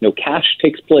off. No cash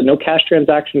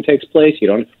transaction takes place. You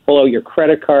don't have to pull out your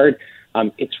credit card.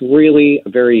 It's really a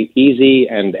very easy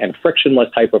and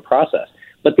frictionless type of process.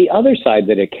 But the other side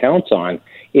that it counts on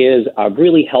is a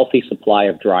really healthy supply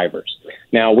of drivers.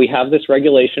 Now, we have this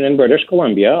regulation in British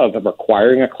Columbia of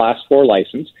requiring a Class 4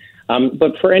 license.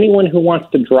 But for anyone who wants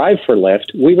to drive for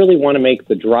Lyft, we really want to make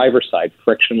the driver side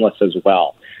frictionless as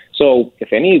well. So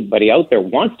if anybody out there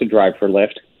wants to drive for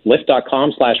Lyft,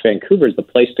 Lyft.com/Vancouver is the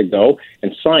place to go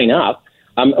and sign up.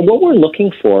 And what we're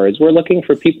looking for is we're looking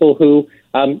for people who,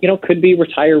 could be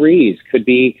retirees, could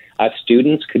be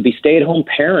students, could be stay-at-home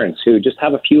parents who just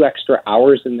have a few extra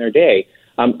hours in their day,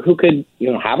 who could,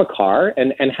 have a car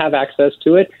and have access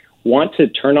to it, want to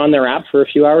turn on their app for a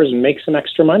few hours and make some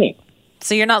extra money.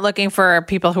 So you're not looking for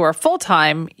people who are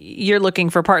full-time, you're looking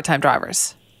for part-time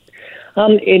drivers.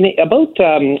 In about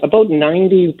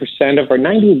 90% of our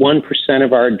 91%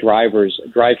 of our drivers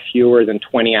drive fewer than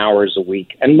 20 hours a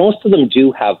week, and most of them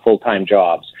do have full-time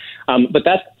jobs. But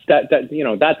that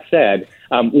said,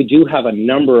 we do have a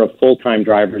number of full-time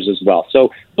drivers as well.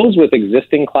 So those with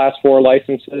existing Class 4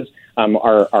 licenses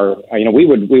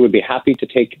we would be happy to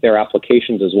take their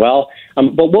applications as well.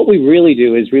 But what we really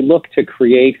do is we look to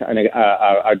create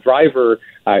a driver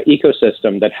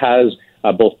ecosystem that has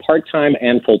both part-time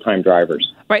and full-time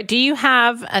drivers. Right. Do you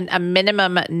have a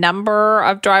minimum number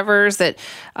of drivers that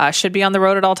should be on the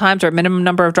road at all times, or a minimum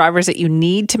number of drivers that you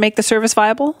need to make the service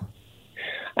viable?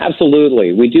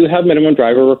 Absolutely. We do have minimum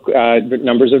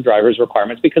numbers of drivers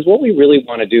requirements, because what we really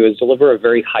want to do is deliver a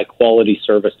very high-quality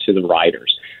service to the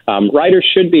riders. Riders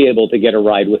should be able to get a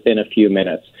ride within a few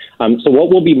minutes. So what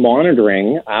we'll be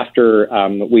monitoring after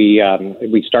we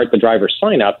start the driver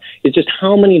sign-up is just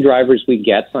how many drivers we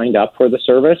get signed up for the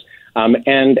service,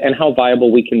 and how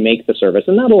viable we can make the service.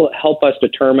 And that'll help us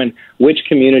determine which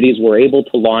communities we're able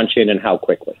to launch in and how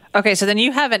quickly. Okay, so then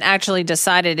you haven't actually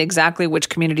decided exactly which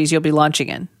communities you'll be launching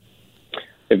in.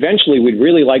 Eventually, we'd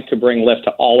really like to bring Lyft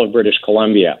to all of British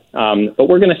Columbia. But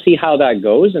we're going to see how that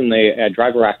goes in the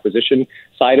driver acquisition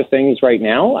side of things right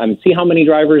now, and see how many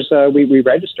drivers we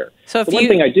register. So one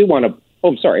thing I do want to...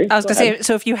 Oh, sorry. I was going to say,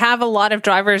 so if you have a lot of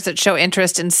drivers that show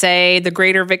interest in, say, the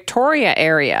greater Victoria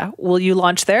area, will you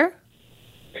launch there?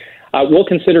 We'll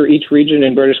consider each region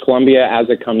in British Columbia as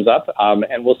it comes up,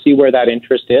 and we'll see where that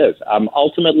interest is.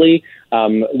 Ultimately,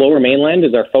 Lower Mainland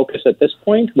is our focus at this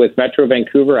point, with Metro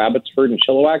Vancouver, Abbotsford, and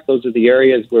Chilliwack. Those are the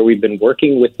areas where we've been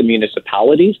working with the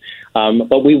municipalities,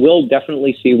 but we will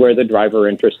definitely see where the driver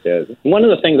interest is. One of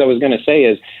the things I was going to say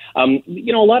is,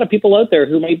 a lot of people out there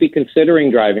who might be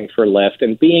considering driving for Lyft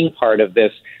and being part of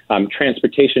this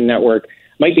transportation network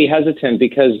might be hesitant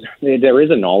because there is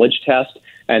a knowledge test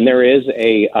and there is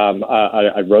a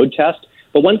road test.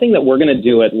 But one thing that we're going to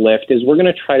do at Lyft is we're going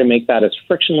to try to make that as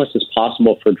frictionless as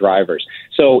possible for drivers.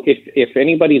 So if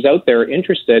anybody's out there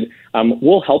interested,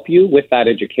 we'll help you with that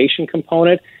education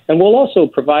component, and we'll also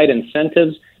provide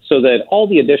incentives so that all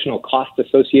the additional costs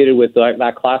associated with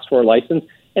that Class 4 license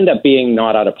end up being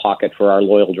not out of pocket for our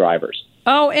loyal drivers.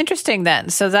 Oh, interesting then.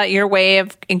 So that your way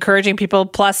of encouraging people,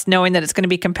 plus knowing that it's going to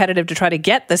be competitive to try to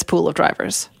get this pool of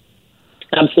drivers.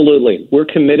 Absolutely. We're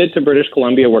committed to British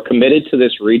Columbia. We're committed to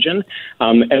this region.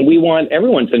 And we want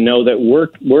everyone to know that we're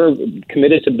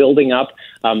committed to building up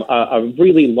a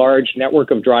really large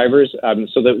network of drivers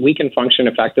so that we can function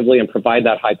effectively and provide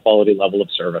that high quality level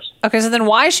of service. Okay, so then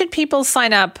why should people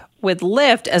sign up with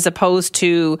Lyft as opposed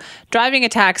to driving a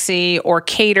taxi or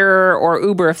Cater or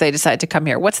Uber if they decide to come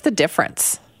here? What's the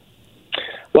difference?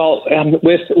 Well,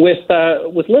 with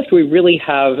Lyft, we really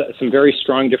have some very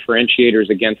strong differentiators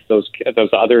against those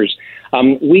others.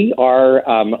 We are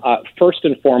first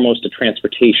and foremost a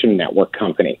transportation network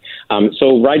company.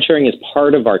 So ride-sharing is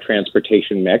part of our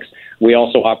transportation mix. We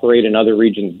also operate in other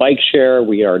regions bike share.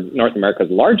 We are North America's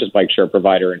largest bike share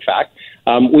provider, in fact.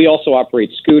 We also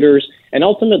operate scooters. And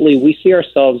ultimately, we see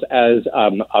ourselves as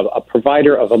a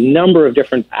provider of a number of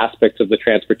different aspects of the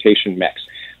transportation mix.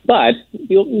 But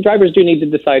drivers do need to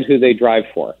decide who they drive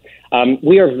for.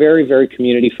 We are very, very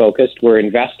community-focused. We're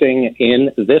investing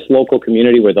in this local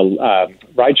community. We're the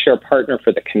rideshare partner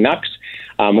for the Canucks.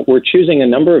 We're choosing a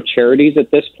number of charities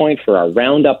at this point for our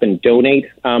Roundup and Donate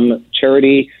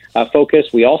charity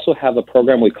focus. We also have a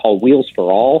program we call Wheels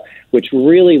for All, which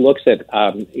really looks at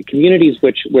communities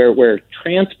where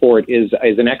transport is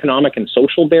an economic and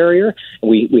social barrier.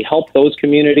 We help those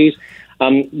communities.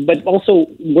 But also,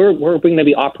 we're going to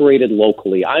be operated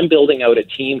locally. I'm building out a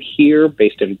team here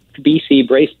based in BC,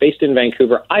 based in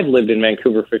Vancouver. I've lived in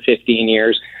Vancouver for 15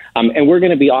 years, and we're going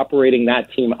to be operating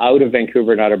that team out of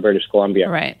Vancouver and out of British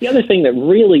Columbia. Right. The other thing that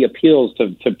really appeals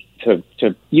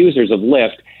to users of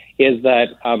Lyft is that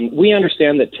we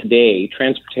understand that today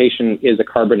transportation is a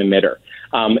carbon emitter.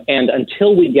 And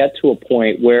until we get to a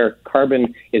point where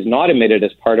carbon is not emitted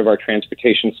as part of our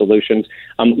transportation solutions,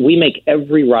 we make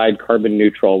every ride carbon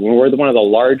neutral. We're one of the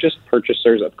largest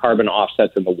purchasers of carbon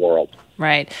offsets in the world.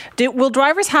 Right. Will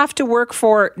drivers have to work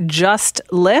for just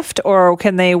Lyft, or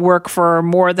can they work for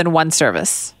more than one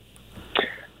service?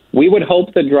 We would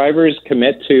hope that drivers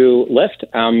commit to Lyft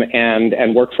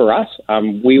and work for us.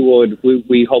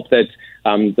 We hope that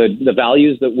the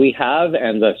values that we have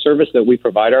and the service that we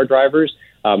provide our drivers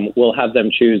will have them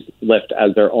choose Lyft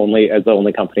as the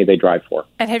only company they drive for.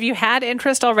 And have you had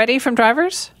interest already from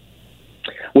drivers?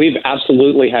 We've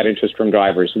absolutely had interest from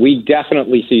drivers. We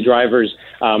definitely see drivers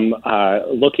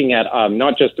looking at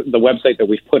not just the website that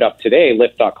we've put up today,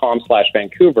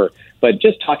 lyft.com/Vancouver, but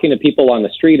just talking to people on the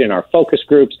street in our focus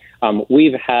groups.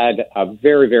 We've had a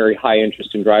very, very high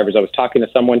interest in drivers. I was talking to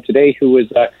someone today who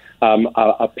was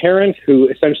a parent who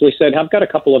essentially said, I've got a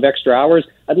couple of extra hours.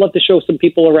 I'd love to show some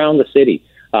people around the city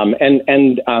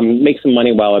and make some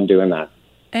money while I'm doing that.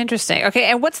 Interesting. Okay,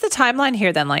 and what's the timeline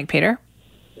here then like, Peter?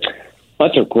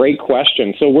 That's a great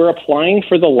question. So we're applying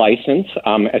for the license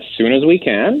as soon as we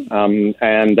can,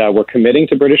 and we're committing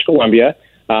to British Columbia,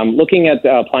 looking at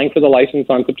applying for the license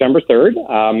on September 3rd.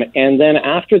 And then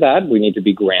after that, we need to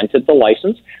be granted the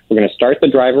license. We're going to start the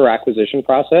driver acquisition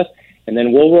process, and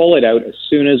then we'll roll it out as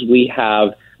soon as we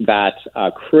have that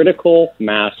critical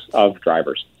mass of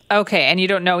drivers. Okay, and you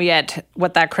don't know yet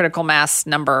what that critical mass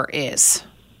number is?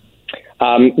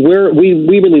 We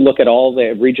really look at all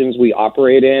the regions we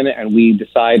operate in, and we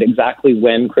decide exactly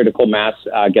when critical mass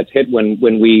gets hit. When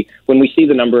we see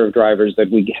the number of drivers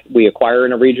that we acquire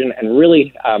in a region, and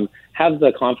really have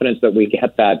the confidence that we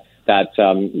get that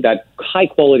high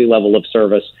quality level of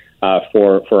service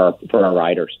for our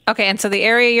riders. Okay, and so the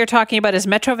area you're talking about is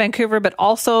Metro Vancouver, but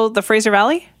also the Fraser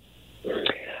Valley?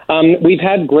 We've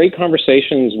had great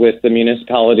conversations with the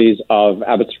municipalities of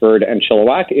Abbotsford and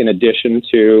Chilliwack, in addition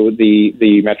to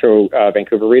the Metro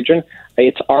Vancouver region.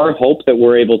 It's our hope that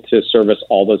we're able to service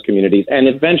all those communities and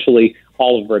eventually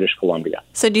all of British Columbia.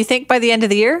 So do you think by the end of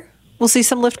the year we'll see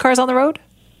some Lyft cars on the road?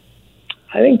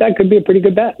 I think that could be a pretty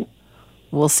good bet.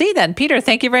 We'll see then. Peter,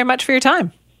 thank you very much for your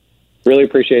time. Really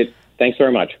appreciate it. Thanks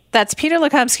very much. That's Peter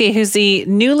Lekumsky, who's the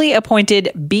newly appointed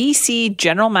BC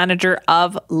General Manager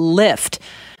of Lyft.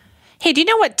 Hey, do you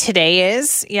know what today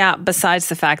is? Yeah, besides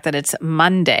the fact that it's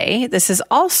Monday, this is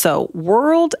also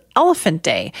World Elephant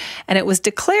Day. And it was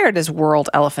declared as World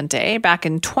Elephant Day back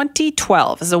in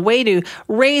 2012 as a way to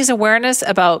raise awareness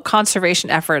about conservation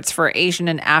efforts for Asian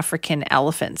and African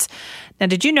elephants. Now,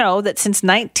 did you know that since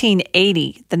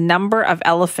 1980, the number of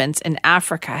elephants in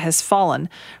Africa has fallen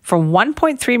from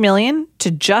 1.3 million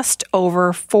to just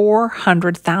over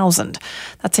 400,000?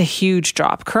 That's a huge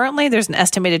drop. Currently, there's an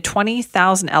estimated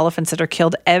 20,000 elephants that are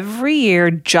killed every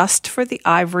year just for the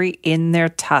ivory in their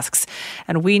tusks.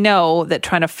 And we know that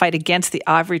trying to fight against the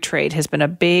ivory trade has been a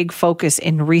big focus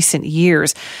in recent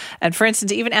years. And for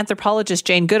instance, even anthropologist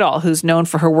Jane Goodall, who's known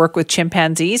for her work with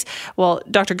chimpanzees, well,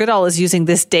 Dr. Goodall is using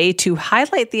this day to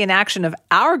highlight the inaction of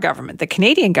our government, the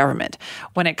Canadian government,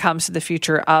 when it comes to the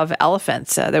future of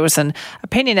elephants. There was an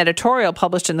opinion editorial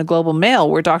published in the Global Mail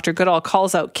where Dr. Goodall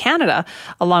calls out Canada,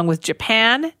 along with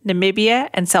Japan, Namibia,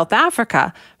 and South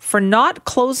Africa, for not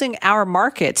closing our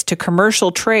markets to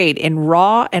commercial trade in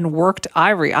raw and worked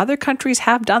ivory. Other countries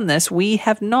have done this. We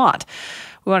have not.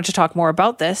 We wanted to talk more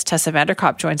about this. Tessa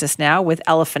Vanderkop joins us now with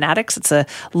Elephantatics. It's a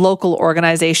local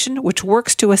organization which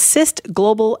works to assist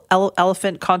global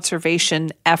elephant conservation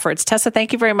efforts. Tessa,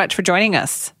 thank you very much for joining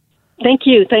us. Thank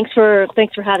you. Thanks for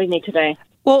having me today.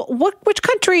 Well, which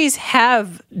countries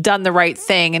have done the right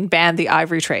thing and banned the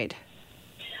ivory trade?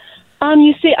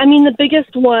 You see, I mean, the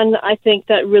biggest one I think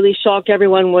that really shocked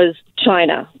everyone was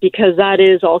China, because that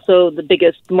is also the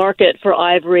biggest market for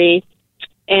ivory.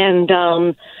 And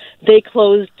they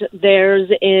closed theirs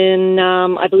in,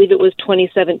 I believe it was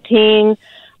 2017.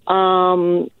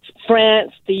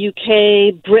 France, the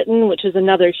UK, Britain, which is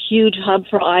another huge hub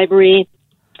for ivory,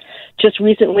 just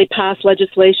recently passed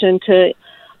legislation to.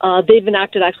 They've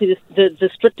enacted actually the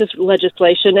strictest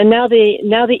legislation, and now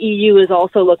the EU is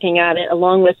also looking at it,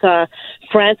 along with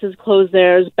France has closed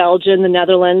theirs, Belgium, the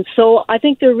Netherlands. So I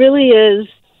think there really is.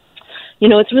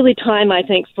 It's really time, I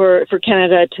think, for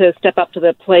Canada to step up to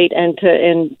the plate and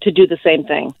to do the same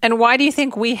thing. And why do you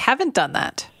think we haven't done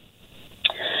that?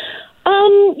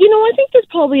 I think there's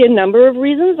probably a number of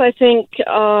reasons. I think,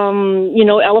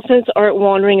 elephants aren't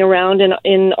wandering around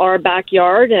in our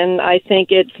backyard, and I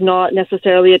think it's not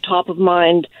necessarily a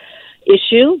top-of-mind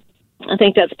issue. I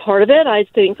think that's part of it. I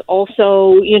think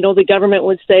also, the government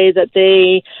would say that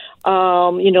they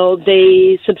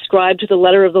subscribe to the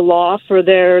letter of the law for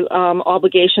their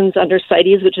obligations under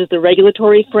CITES, which is the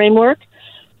regulatory framework.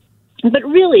 But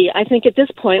really, I think at this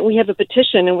point we have a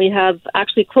petition, and we have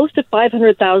actually close to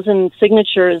 500,000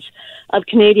 signatures of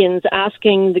Canadians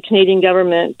asking the Canadian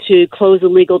government to close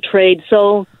illegal trade.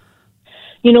 So,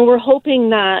 we're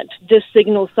hoping that this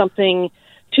signals something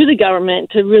to the government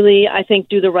to really, I think,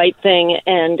 do the right thing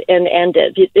and end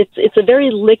it. It's a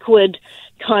very liquid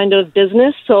kind of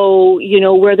business. So,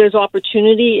 where there's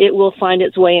opportunity, it will find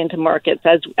its way into markets,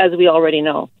 as we already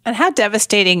know. And how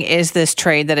devastating is this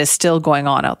trade that is still going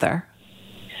on out there?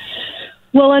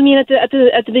 Well, I mean, at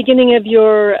the beginning of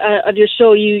your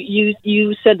show,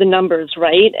 you said the numbers,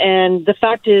 right? And the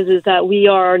fact is that we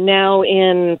are now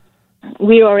in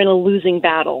a losing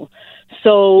battle.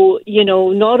 So,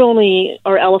 not only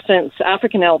are elephants,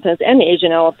 African elephants and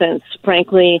Asian elephants,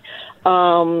 frankly,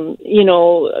 poaching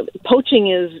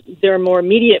is their more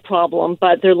immediate problem,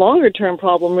 but their longer term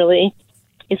problem really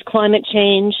is climate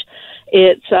change.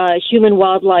 It's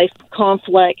human-wildlife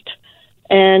conflict.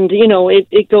 And,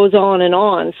 it goes on and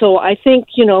on. So I think,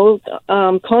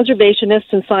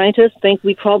 conservationists and scientists think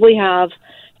we probably have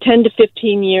 10 to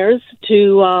 15 years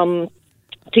to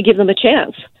give them a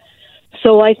chance.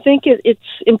 So I think it's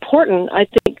important, I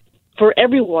think, for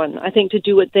everyone, I think, to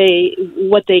do what they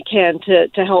can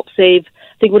to help save,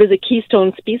 I think, what is a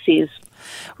keystone species.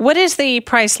 What is the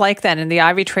price like then in the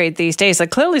ivory trade these days?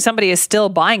 Like, clearly somebody is still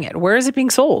buying it. Where is it being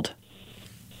sold?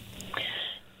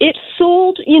 It's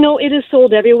sold, it is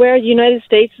sold everywhere. The United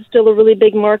States is still a really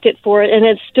big market for it, and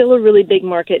it's still a really big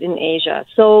market in Asia.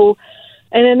 So,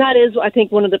 and then that is, I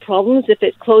think, one of the problems. If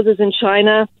it closes in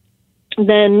China,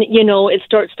 then, it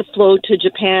starts to flow to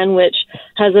Japan, which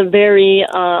has a very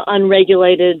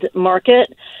unregulated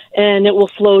market, and it will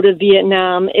flow to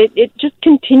Vietnam. It just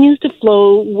continues to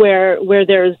flow where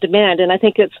there is demand. And I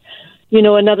think it's,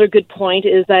 another good point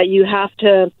is that you have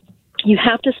to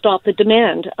stop the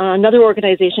demand. Another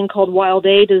organization called Wild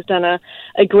Aid has done a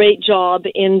great job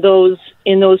in those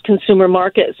consumer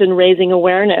markets and raising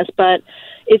awareness, but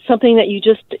it's something that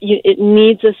it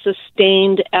needs a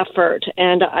sustained effort,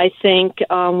 and I think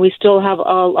we still have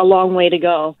a long way to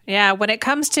go. Yeah, when it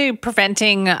comes to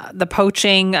preventing the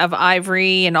poaching of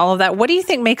ivory and all of that, what do you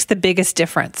think makes the biggest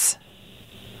difference?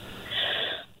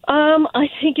 I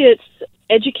think it's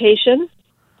education.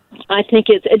 I think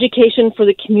it's education for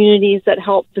the communities that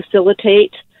help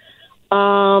facilitate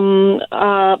poaching,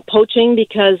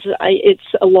 because there's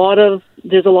a lot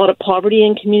of poverty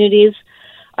in communities.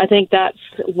 I think that's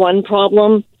one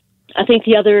problem. I think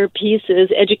the other piece is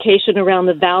education around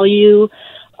the value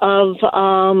of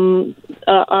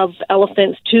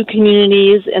elephants to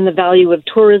communities and the value of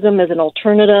tourism as an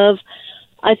alternative.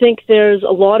 I think there's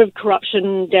a lot of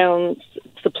corruption down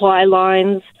supply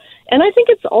lines. And I think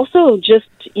it's also just,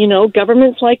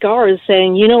 governments like ours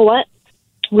saying, you know what,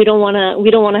 we don't want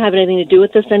to have anything to do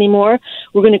with this anymore.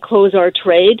 We're going to close our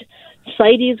trade.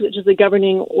 CITES, which is the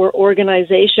governing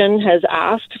organization, has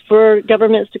asked for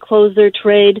governments to close their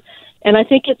trade. And I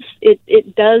think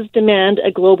it does demand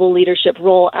a global leadership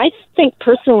role. I think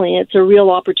personally it's a real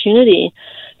opportunity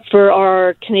for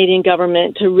our Canadian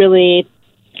government to really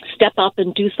step up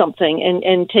and do something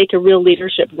and take a real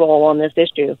leadership role on this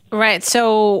issue. Right.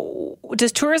 So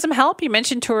does tourism help? You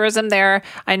mentioned tourism there.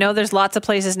 I know there's lots of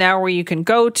places now where you can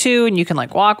go to and you can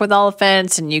walk with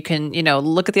elephants and you can,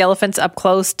 look at the elephants up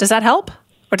close. Does that help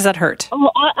or does that hurt? Oh,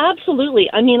 absolutely.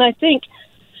 I mean, I think,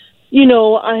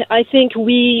 I think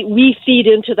we feed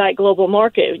into that global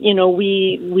market.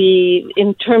 We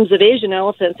in terms of Asian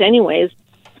elephants anyways,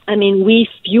 I mean, we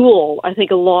fuel, I think,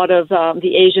 a lot of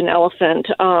the Asian elephant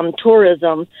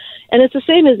tourism. And it's the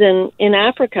same as in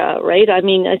Africa, right? I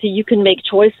mean, I think you can make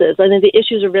choices. I think the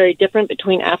issues are very different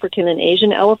between African and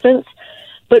Asian elephants.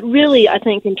 But really, I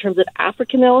think in terms of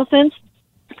African elephants,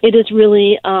 it is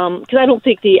really, because I don't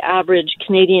think the average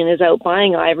Canadian is out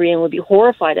buying ivory and would be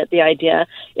horrified at the idea.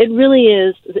 It really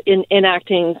is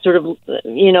enacting sort of,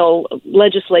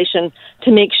 legislation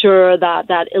to make sure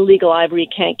that illegal ivory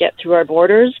can't get through our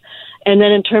borders. And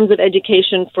then in terms of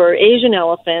education for Asian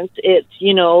elephants, it's,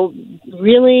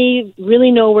 really,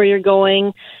 really know where you're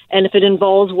going. And if it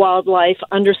involves wildlife,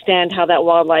 understand how that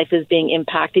wildlife is being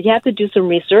impacted. You have to do some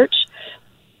research.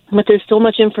 But there's so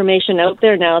much information out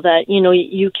there now that,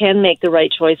 you can make the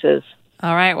right choices.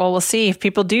 All right. Well, we'll see if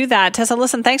people do that. Tessa,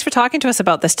 listen, thanks for talking to us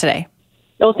about this today.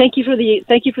 Oh, thank you for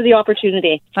the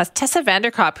opportunity. That's Tessa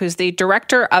Vanderkop, who's the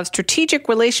Director of Strategic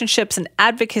Relationships and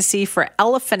Advocacy for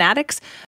Elephantatics.